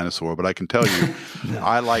bit of a dinosaur. But I can tell you, No.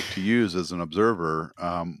 I like to use as an observer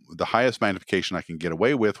the highest magnification I can get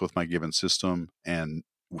away with my given system and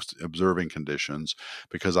observing conditions,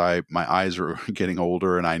 because my eyes are getting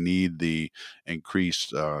older and I need the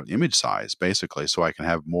increased image size basically, so I can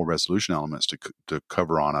have more resolution elements to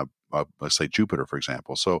cover on let's say Jupiter, for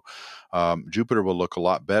example. So Jupiter will look a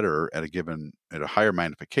lot better at a higher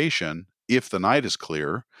magnification if the night is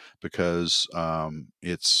clear, because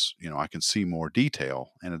it's, I can see more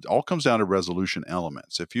detail, and it all comes down to resolution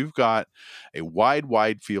elements. If you've got a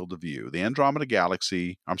wide field of view, the Andromeda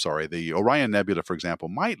Galaxy, the Orion Nebula, for example,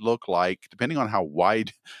 might look like, depending on how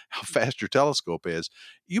fast your telescope is,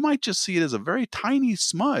 you might just see it as a very tiny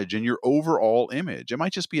smudge in your overall image. It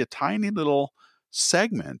might just be a tiny little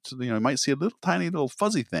segment. You might see a tiny little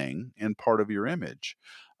fuzzy thing in part of your image.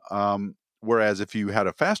 Whereas if you had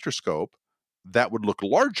a faster scope, that would look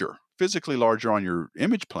larger, physically larger on your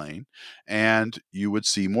image plane, and you would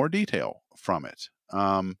see more detail from it.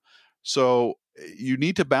 So you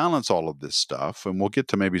need to balance all of this stuff, and we'll get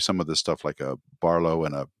to maybe some of this stuff like a Barlow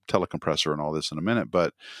and a telecompressor and all this in a minute,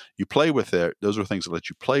 but you play with it. Those are things that let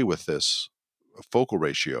you play with this focal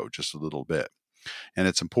ratio just a little bit. And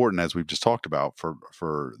it's important, as we've just talked about,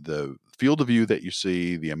 for the field of view that you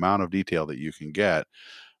see, the amount of detail that you can get.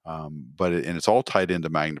 But it's all tied into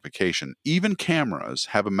magnification. Even cameras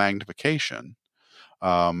have a magnification.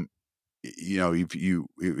 Even if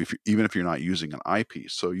you're not using an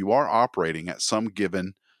eyepiece, so you are operating at some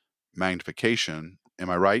given magnification. Am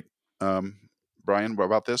I right, Brian,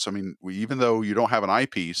 about this? I mean, even though you don't have an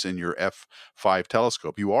eyepiece in your F5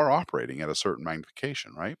 telescope, you are operating at a certain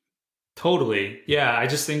magnification, right? Totally. Yeah. I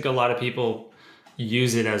just think a lot of people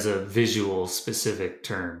use it as a visual specific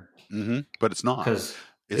term. Mm-hmm. But it's not, because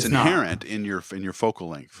it's inherent in your focal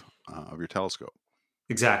length of your telescope.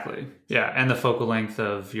 Exactly. Yeah. And the focal length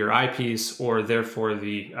of your eyepiece, or therefore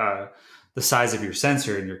the size of your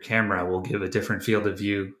sensor in your camera, will give a different field of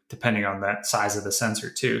view depending on that size of the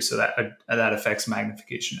sensor too. So that affects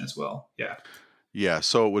magnification as well. Yeah. Yeah,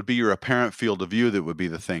 so it would be your apparent field of view that would be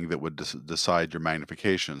the thing that would decide your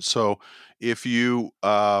magnification. So if you,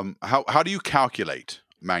 how do you calculate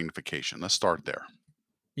magnification? Let's start there.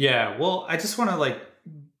 Yeah, well, I just want to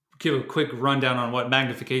give a quick rundown on what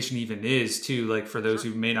magnification even is too, for those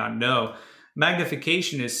who may not know.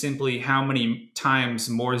 Magnification is simply how many times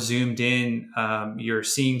more zoomed in you're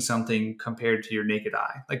seeing something compared to your naked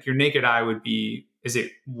eye. Like your naked eye would be, is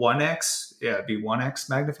it 1x? Yeah, it'd be 1x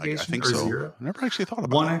magnification. I think or so. 0? I never actually thought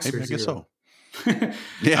about 1x that. Maybe or 0? I guess so.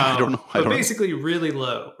 Yeah, I don't know. But basically really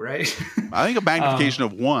low, right? I think a magnification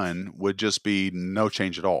of 1 would just be no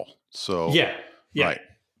change at all. So yeah. Right.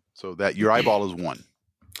 So that your eyeball is 1.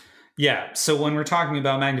 Yeah. So when we're talking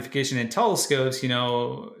about magnification in telescopes,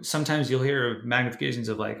 sometimes you'll hear of magnifications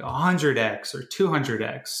of 100x or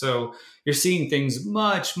 200x. So you're seeing things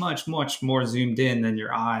much, much, much more zoomed in than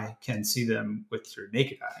your eye can see them with your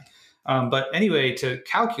naked eye. But anyway, to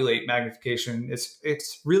calculate magnification,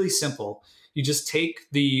 it's really simple. You just take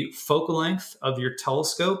the focal length of your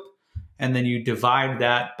telescope, and then you divide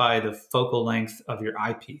that by the focal length of your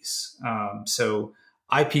eyepiece. So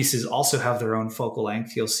eyepieces also have their own focal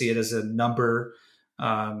length. You'll see it as a number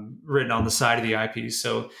written on the side of the eyepiece.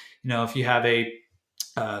 So, if you have a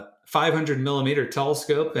 500 millimeter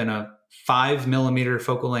telescope and a 5 millimeter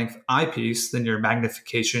focal length eyepiece, then your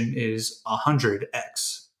magnification is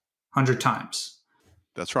 100x, 100 times.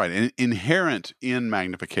 That's right. And inherent in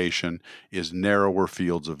magnification is narrower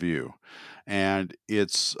fields of view. And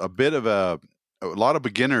it's a bit of a lot of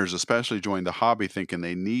beginners, especially join the hobby, thinking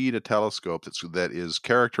they need a telescope that is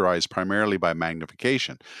characterized primarily by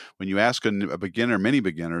magnification. When you ask a beginner, many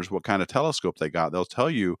beginners, what kind of telescope they got, they'll tell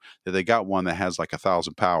you that they got one that has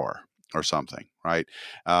 1,000 power or something, right?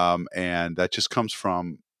 And that just comes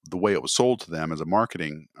from the way it was sold to them as a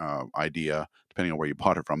marketing idea, depending on where you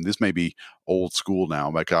bought it from. This may be old school now.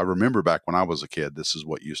 Like I remember back when I was a kid, this is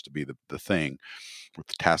what used to be the thing, with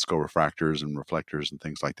the Tasco refractors and reflectors and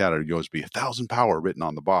things like that. It would always be 1,000 power written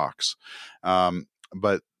on the box.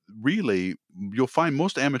 But really, you'll find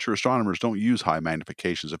most amateur astronomers don't use high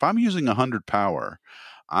magnifications. If I'm using 100 power,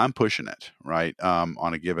 I'm pushing it, right,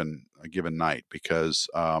 on a given night, because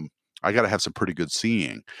I got to have some pretty good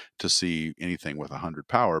seeing to see anything with 100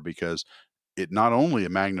 power, because it not only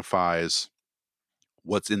magnifies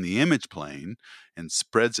what's in the image plane and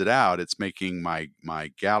spreads it out, it's making my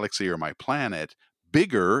galaxy or my planet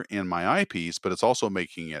bigger in my eyepiece, but it's also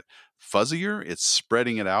making it fuzzier. It's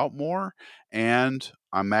spreading it out more, and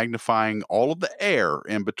I'm magnifying all of the air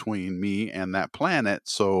in between me and that planet.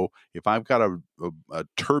 So if I've got a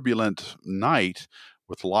turbulent night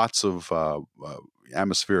with lots of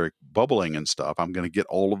atmospheric bubbling and stuff, I'm going to get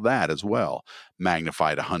all of that as well,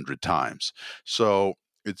 magnified 100 times. So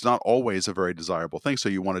it's not always a very desirable thing. So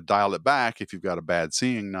you want to dial it back if you've got a bad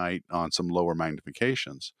seeing night on some lower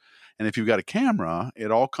magnifications. And if you've got a camera,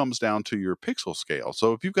 it all comes down to your pixel scale.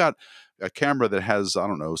 So if you've got a camera that has, I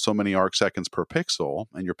don't know, so many arc seconds per pixel,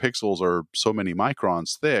 and your pixels are so many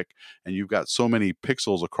microns thick, and you've got so many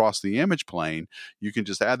pixels across the image plane, you can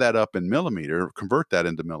just add that up in millimeter, convert that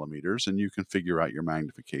into millimeters, and you can figure out your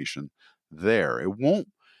magnification there. It won't,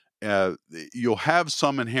 you'll have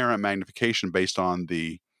some inherent magnification based on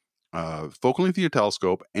the focal length of your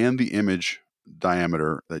telescope and the image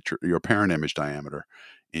diameter, that your apparent image diameter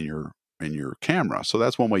in your camera. So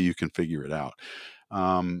that's one way you can figure it out.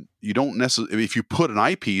 You don't necessarily, if you put an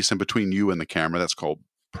eyepiece in between you and the camera, that's called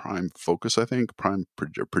prime focus, I think, prime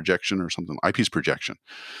projection or something, eyepiece projection.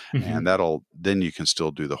 And then you can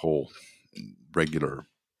still do the whole regular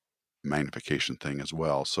magnification thing as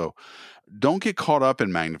well. So don't get caught up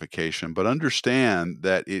in magnification, but understand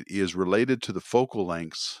that it is related to the focal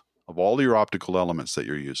lengths of all your optical elements that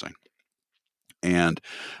you're using. And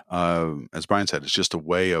as Brian said, it's just a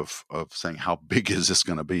way of saying how big is this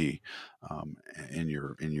going to be in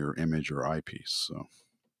your image or eyepiece. So.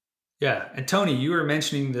 Yeah, and Tony, you were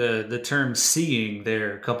mentioning the term seeing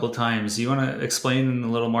there a couple of times. You want to explain in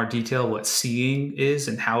a little more detail what seeing is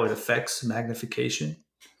and how it affects magnification?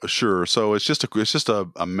 Sure. So it's just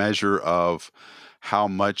a measure of how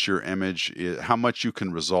much your image how much you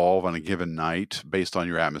can resolve on a given night based on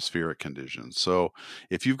your atmospheric conditions. So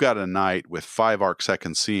if you've got a night with 5 arc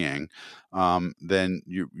second seeing, then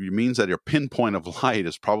it means that your pinpoint of light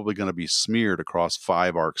is probably going to be smeared across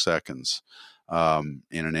 5 arc seconds in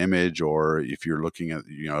an image, or if you're looking at,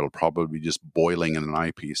 it'll probably be just boiling in an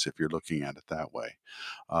eyepiece if you're looking at it that way.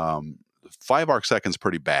 5 arc seconds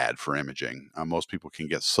pretty bad for imaging. Most people can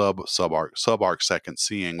get sub arc second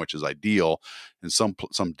seeing, which is ideal. And some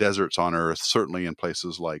deserts on Earth, certainly in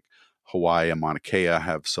places like Hawaii and Mauna Kea,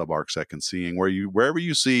 have sub arc second seeing. Wherever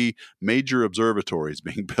you see major observatories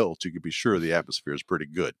being built, you can be sure the atmosphere is pretty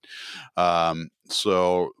good. But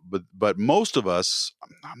most of us,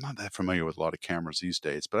 I'm not that familiar with a lot of cameras these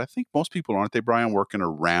days, but I think most people, aren't they, Brian, working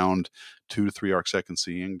around 2 to 3 arc second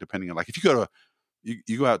seeing, depending on, like, if you go to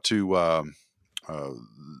you go out to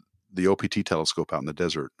the OPT telescope out in the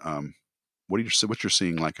desert. What's you're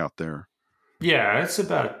seeing like out there? Yeah, it's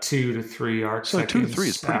about 2 to 3 arc seconds. 2 to 3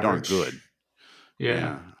 is pretty average. Darn good.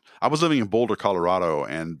 Yeah. I was living in Boulder, Colorado,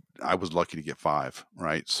 and I was lucky to get 5.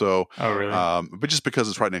 Right. So, oh really? But just because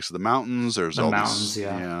it's right next to the mountains, there's all mountains,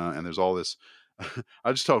 and there's all this.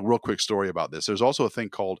 I'll just tell a real quick story about this. There's also a thing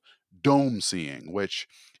called dome seeing, which,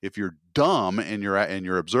 if you're dumb in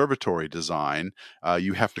your observatory design,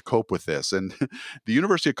 you have to cope with this. And the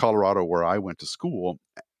University of Colorado, where I went to school,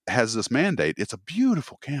 has this mandate. It's a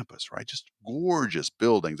beautiful campus, right? Just gorgeous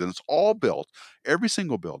buildings, and it's all built, every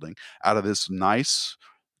single building, out of this nice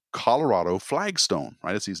Colorado flagstone,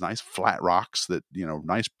 right? It's these nice flat rocks that,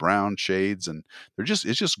 nice brown shades, and it's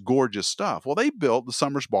just gorgeous stuff. Well, they built the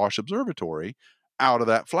Summers-Bosch Observatory out of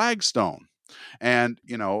that flagstone. And,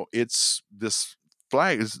 it's this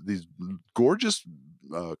these gorgeous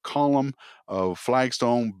column of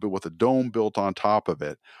flagstone with a dome built on top of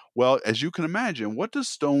it. Well, as you can imagine, what does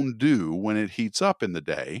stone do when it heats up in the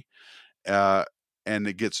day and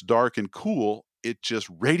it gets dark and cool? It just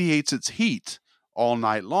radiates its heat all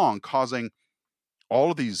night long, causing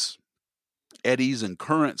all of these eddies and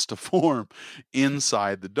currents to form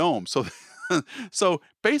inside the dome. So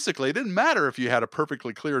basically, it didn't matter if you had a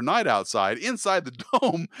perfectly clear night outside. Inside the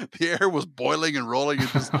dome, the air was boiling and rolling and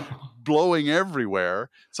just blowing everywhere.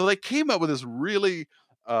 So they came up with this really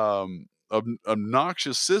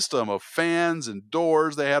obnoxious system of fans and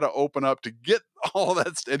doors they had to open up to get all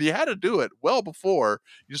that and you had to do it well before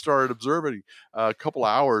you started observing, a couple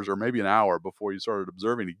hours or maybe an hour before you started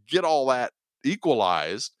observing, to get all that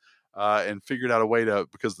equalized. And figured out a way to,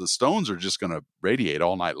 because the stones are just going to radiate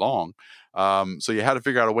all night long. So you had to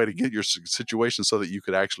figure out a way to get your situation so that you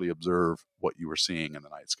could actually observe what you were seeing in the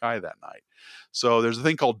night sky that night. So there's a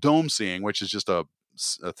thing called dome seeing, which is just a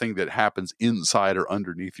thing that happens inside or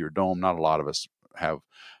underneath your dome. Not a lot of us have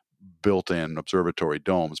built-in observatory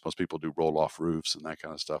domes. Most people do roll-off roofs and that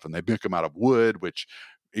kind of stuff, and they make them out of wood, which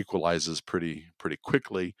equalizes pretty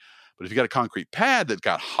quickly. But if you got a concrete pad that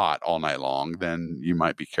got hot all night long, then you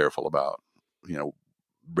might be careful about,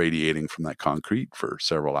 radiating from that concrete for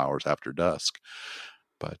several hours after dusk.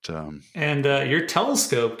 But And your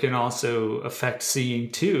telescope can also affect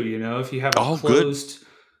seeing too. If you have a good.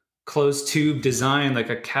 closed tube design, like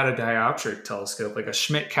a catadioptric telescope, like a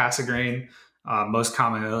Schmidt-Cassegrain, most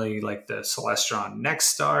commonly like the Celestron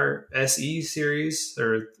NexStar SE series,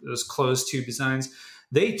 or those closed tube designs.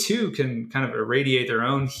 They too can kind of irradiate their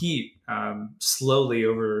own heat slowly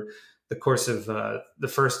over the course of the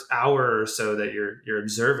first hour or so that you're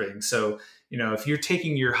observing. So if you're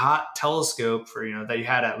taking your hot telescope for that you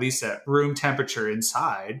had at least at room temperature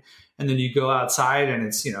inside, and then you go outside and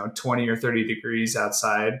it's 20 or 30 degrees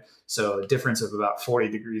outside, so a difference of about 40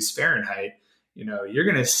 degrees Fahrenheit, you're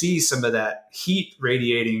going to see some of that heat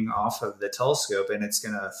radiating off of the telescope, and it's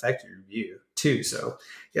going to affect your view too. So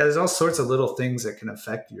yeah, there's all sorts of little things that can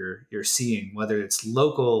affect your seeing, whether it's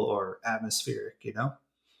local or atmospheric.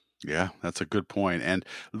 Yeah, that's a good point, and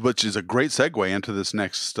which is a great segue into this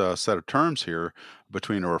next set of terms here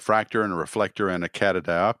between a refractor and a reflector and a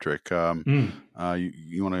catadioptric.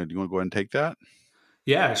 You want to go ahead and take that?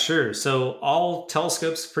 Yeah, sure. So all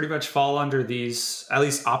telescopes pretty much fall under these, at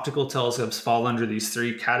least optical telescopes fall under these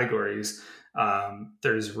three categories.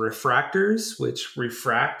 There's refractors, which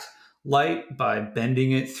refract light by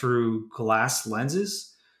bending it through glass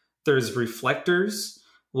lenses. There's reflectors,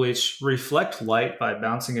 which reflect light by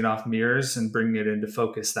bouncing it off mirrors and bringing it into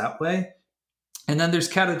focus that way. And then there's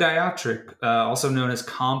catadioptric, also known as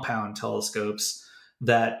compound telescopes,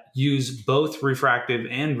 that use both refractive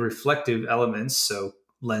and reflective elements, so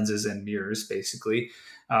lenses and mirrors, basically,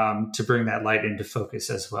 to bring that light into focus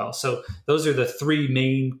as well. So those are the three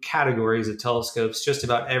main categories of telescopes. Just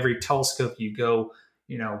about every telescope you go,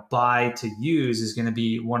 buy to use is going to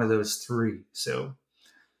be one of those three. So.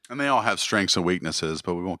 And they all have strengths and weaknesses,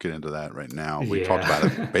 but we won't get into that right now. We talked about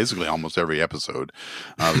it basically almost every episode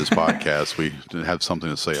of this podcast. We have something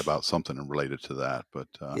to say about something related to that. But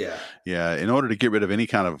in order to get rid of any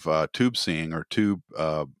kind of tube seeing or tube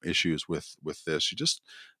issues with this, you just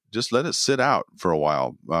let it sit out for a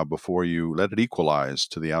while before you let it equalize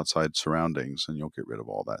to the outside surroundings, and you'll get rid of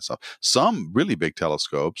all that stuff. Some really big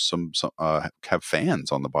telescopes, some have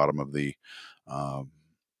fans on the bottom of the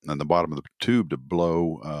tube to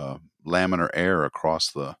blow laminar air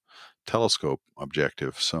across the telescope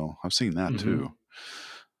objective. So I've seen that too.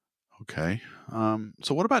 Okay.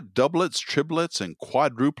 So what about doublets, triplets, and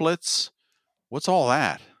quadruplets? What's all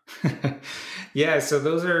that? Yeah, so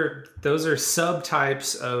those are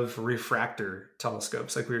subtypes of refractor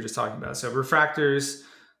telescopes, like we were just talking about. So refractors,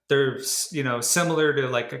 they're similar to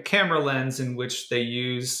like a camera lens, in which they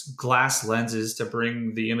use glass lenses to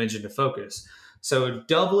bring the image into focus. So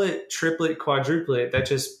doublet, triplet, quadruplet, that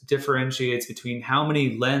just differentiates between how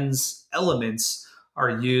many lens elements are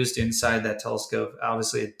used inside that telescope.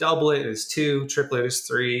 Obviously, a doublet is 2, triplet is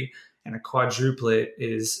 3, and a quadruplet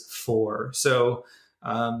is 4. So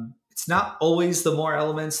it's not always the more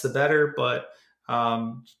elements, the better, but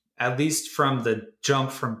at least from the jump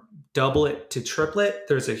from doublet to triplet,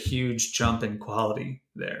 there's a huge jump in quality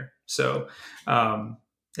there. So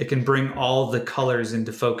it can bring all the colors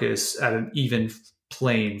into focus at an even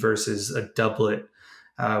plane versus a doublet,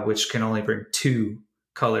 which can only bring 2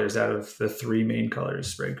 colors out of the 3 main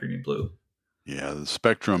colors, red, green, and blue. Yeah, the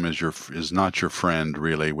spectrum is not your friend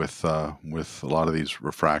really with a lot of these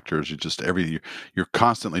refractors. You're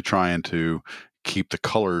constantly trying to keep the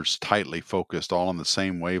colors tightly focused, all on the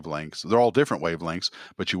same wavelengths. They're all different wavelengths,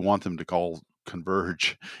 but you want them to all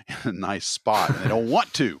converge in a nice spot, and they don't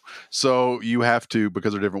want to. So you have to,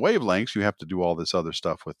 because they're different wavelengths, you have to do all this other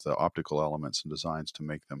stuff with the optical elements and designs to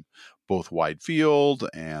make them both wide field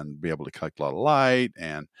and be able to collect a lot of light,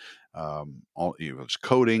 and all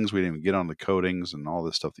coatings. We didn't even get on the coatings and all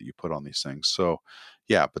this stuff that you put on these things. So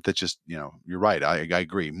yeah, but that just, you're right. I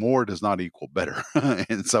agree. More does not equal better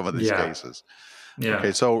in some of these cases. Yeah.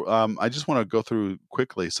 Okay, so I just want to go through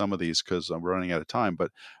quickly some of these because I'm running out of time.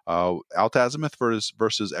 But altazimuth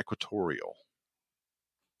versus equatorial.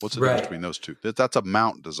 What's the difference between those two? That's a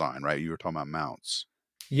mount design, right? You were talking about mounts.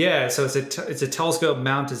 Yeah, so it's a telescope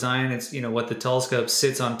mount design. It's what the telescope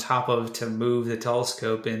sits on top of to move the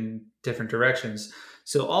telescope in different directions.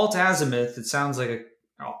 So alt-azimuth, it sounds like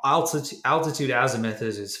altitude azimuth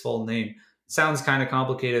is its full name. It sounds kind of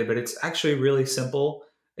complicated, but it's actually really simple.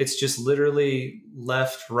 It's just literally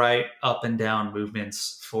left, right, up, and down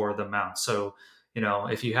movements for the mount. So,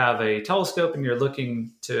 if you have a telescope and you're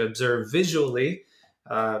looking to observe visually,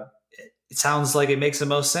 it sounds like it makes the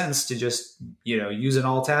most sense to just, use an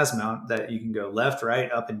alt-az mount that you can go left, right,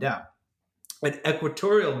 up, and down. An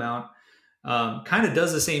equatorial mount kind of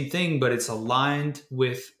does the same thing, but it's aligned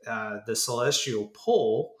with the celestial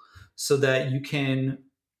pole so that you can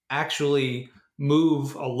actually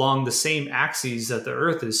move along the same axes that the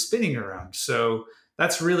Earth is spinning around. So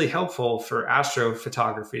that's really helpful for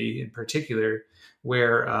astrophotography in particular,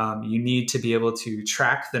 where you need to be able to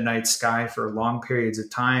track the night sky for long periods of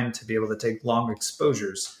time to be able to take long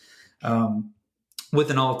exposures. With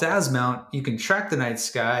an alt-az mount, you can track the night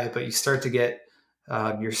sky, but you start to get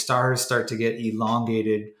your stars start to get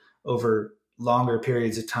elongated over longer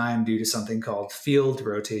periods of time due to something called field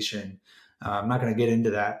rotation. I'm not going to get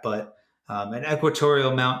into that, but an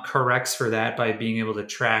equatorial mount corrects for that by being able to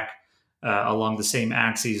track along the same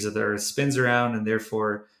axes that the Earth spins around, and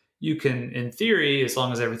therefore you can, in theory, as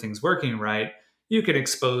long as everything's working right, you can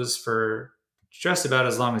expose for just about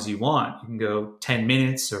as long as you want. You can go 10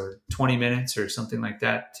 minutes or 20 minutes or something like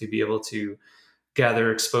that to be able to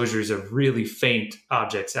gather exposures of really faint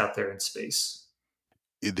objects out there in space.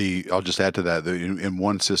 I'll just add to that. In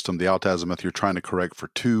one system, the alt-azimuth, you're trying to correct for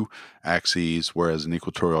 2 axes, whereas in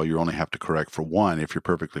equatorial, you only have to correct for 1 if you're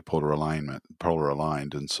perfectly polar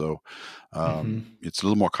aligned. And so it's a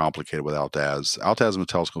little more complicated with alt-az. Alt-azimuth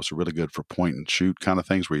telescopes are really good for point and shoot kind of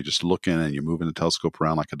things where you just look in and you're moving the telescope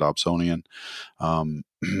around like a Dobsonian. And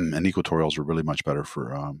equatorials are really much better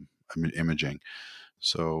for imaging.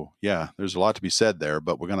 So yeah, there's a lot to be said there,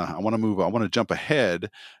 but I want to jump ahead.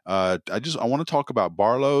 I want to talk about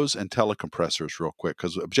Barlows and telecompressors real quick,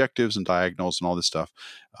 because objectives and diagonals and all this stuff.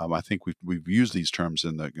 I think we've used these terms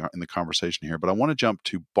in the conversation here, but I want to jump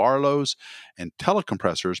to Barlows and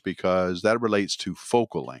telecompressors because that relates to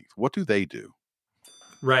focal length. What do they do?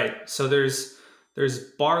 Right. So there's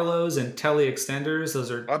Barlows and teleextenders.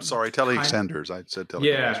 Those are, I'm sorry, teleextenders. I said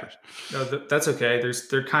telecompressors. Yeah, no, that's okay.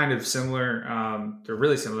 They're kind of similar. They're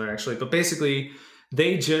really similar actually, but basically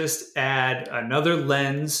they just add another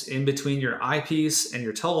lens in between your eyepiece and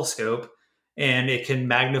your telescope, and it can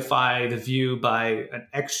magnify the view by an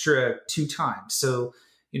extra 2 times. So,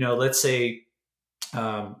 let's say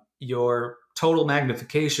your total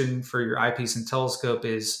magnification for your eyepiece and telescope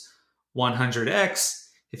is 100x.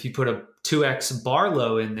 If you put a 2x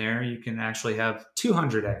Barlow in there, you can actually have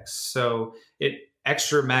 200x. So it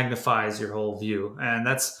extra magnifies your whole view. And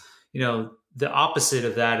that's, the opposite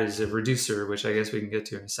of that is a reducer, which I guess we can get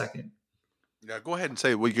to in a second. Yeah, go ahead and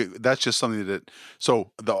say that's just something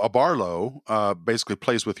so a Barlow basically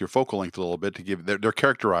plays with your focal length a little bit to give. They're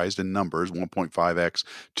characterized in numbers: 1.5x,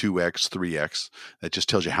 2x, 3x. That just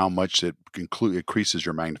tells you how much it increases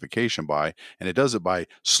your magnification by, and it does it by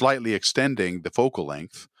slightly extending the focal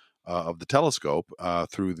length of the telescope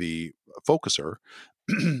through the focuser,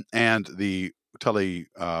 and the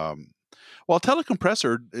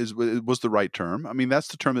telecompressor was the right term. I mean, that's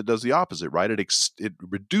the term that does the opposite, right? It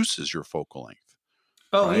reduces your focal length.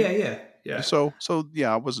 Oh, right? Yeah. So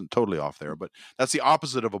yeah, I wasn't totally off there, but that's the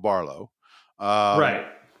opposite of a Barlow. Right.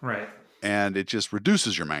 And it just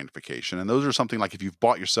reduces your magnification. And those are something like if you've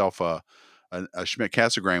bought yourself a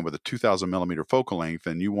Schmidt-Cassegrain with a 2,000 millimeter focal length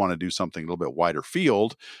and you want to do something a little bit wider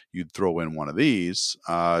field, you'd throw in one of these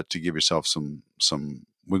to give yourself some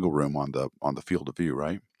wiggle room on the field of view,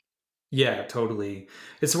 right? Yeah, totally.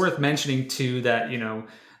 It's worth mentioning too that,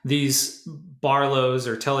 these Barlows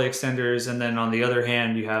or teleextenders, and then on the other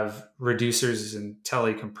hand, you have reducers and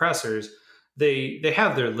telecompressors. They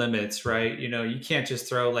have their limits, right? You can't just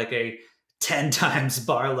throw like a 10 times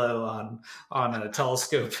Barlow on a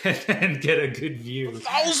telescope and get a good view.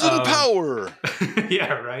 1,000 power.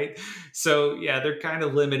 Yeah, right. So yeah, they're kind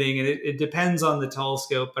of limiting, and it depends on the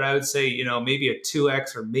telescope. But I would say, maybe a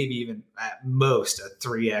 2x or maybe even at most a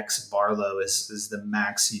 3x Barlow is the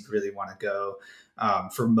max you'd really want to go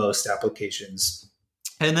for most applications.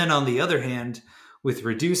 And then on the other hand, with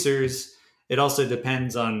reducers, it also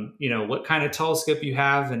depends on what kind of telescope you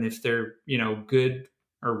have and if they're good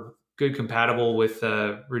compatible with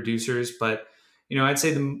reducers. But I'd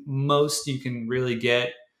say the most you can really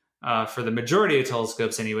get for the majority of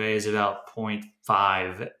telescopes anyway is about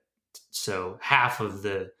 0.5, so half of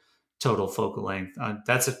the total focal length.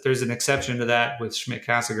 There's an exception to that with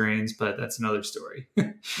Schmidt-Cassegrains, but that's another story.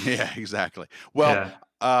 Yeah, exactly. Well, yeah.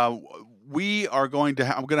 I'm going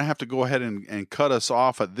to have to go ahead and cut us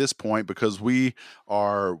off at this point because we're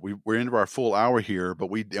into our full hour here, but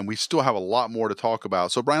we still have a lot more to talk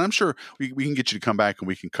about. So Brian, I'm sure we can get you to come back and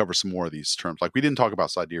we can cover some more of these terms. Like we didn't talk about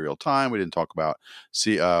sidereal time. We didn't talk about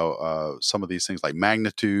some of these things like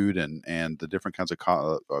magnitude and the different kinds of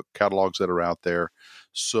catalogs that are out there.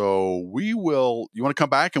 So you want to come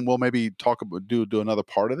back and we'll maybe do another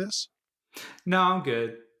part of this? No, I'm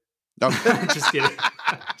good. No. Just kidding.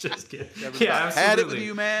 Yeah, I had it with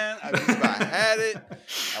you, man. I had it.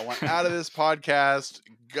 I went out of this podcast.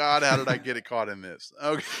 God, how did I get it caught in this?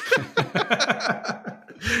 Okay.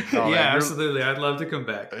 No, Yeah, man, absolutely. I'd love to come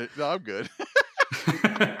back. no, I'm good.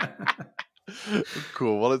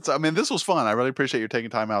 Cool. Well, this was fun. I really appreciate you taking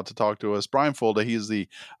time out to talk to us. Brian Fulda, he's the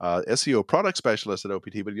SEO product specialist at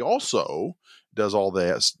OPT, but he also does all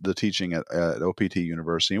the teaching at OPT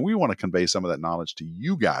University. And we want to convey some of that knowledge to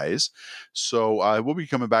you guys. So we'll be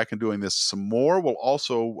coming back and doing this some more. We'll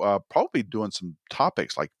also probably doing some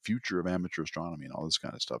topics like future of amateur astronomy and all this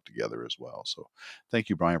kind of stuff together as well. So thank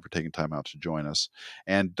you, Brian, for taking time out to join us.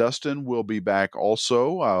 And Dustin will be back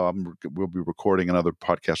also. We'll be recording another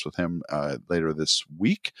podcast with him later this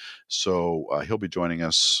week. So he'll be joining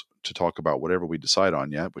us to talk about whatever we decide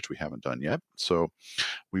on yet, which we haven't done yet. So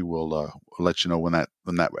we will let you know when that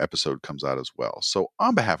episode comes out as well. So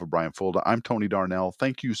on behalf of Brian Fulda, I'm Tony Darnell.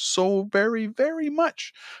 Thank you so very, very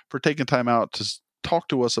much for taking time out to talk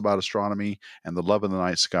to us about astronomy and the love of the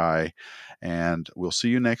night sky. And we'll see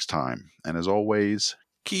you next time. And as always,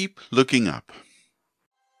 keep looking up.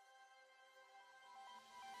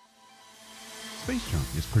 Space Junk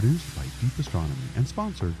is produced by Deep Astronomy and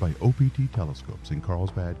sponsored by OPT Telescopes in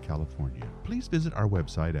Carlsbad, California. Please visit our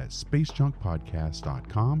website at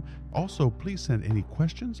spacejunkpodcast.com. Also, please send any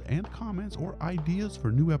questions and comments or ideas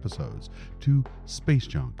for new episodes to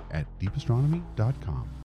spacejunk@deepastronomy.com.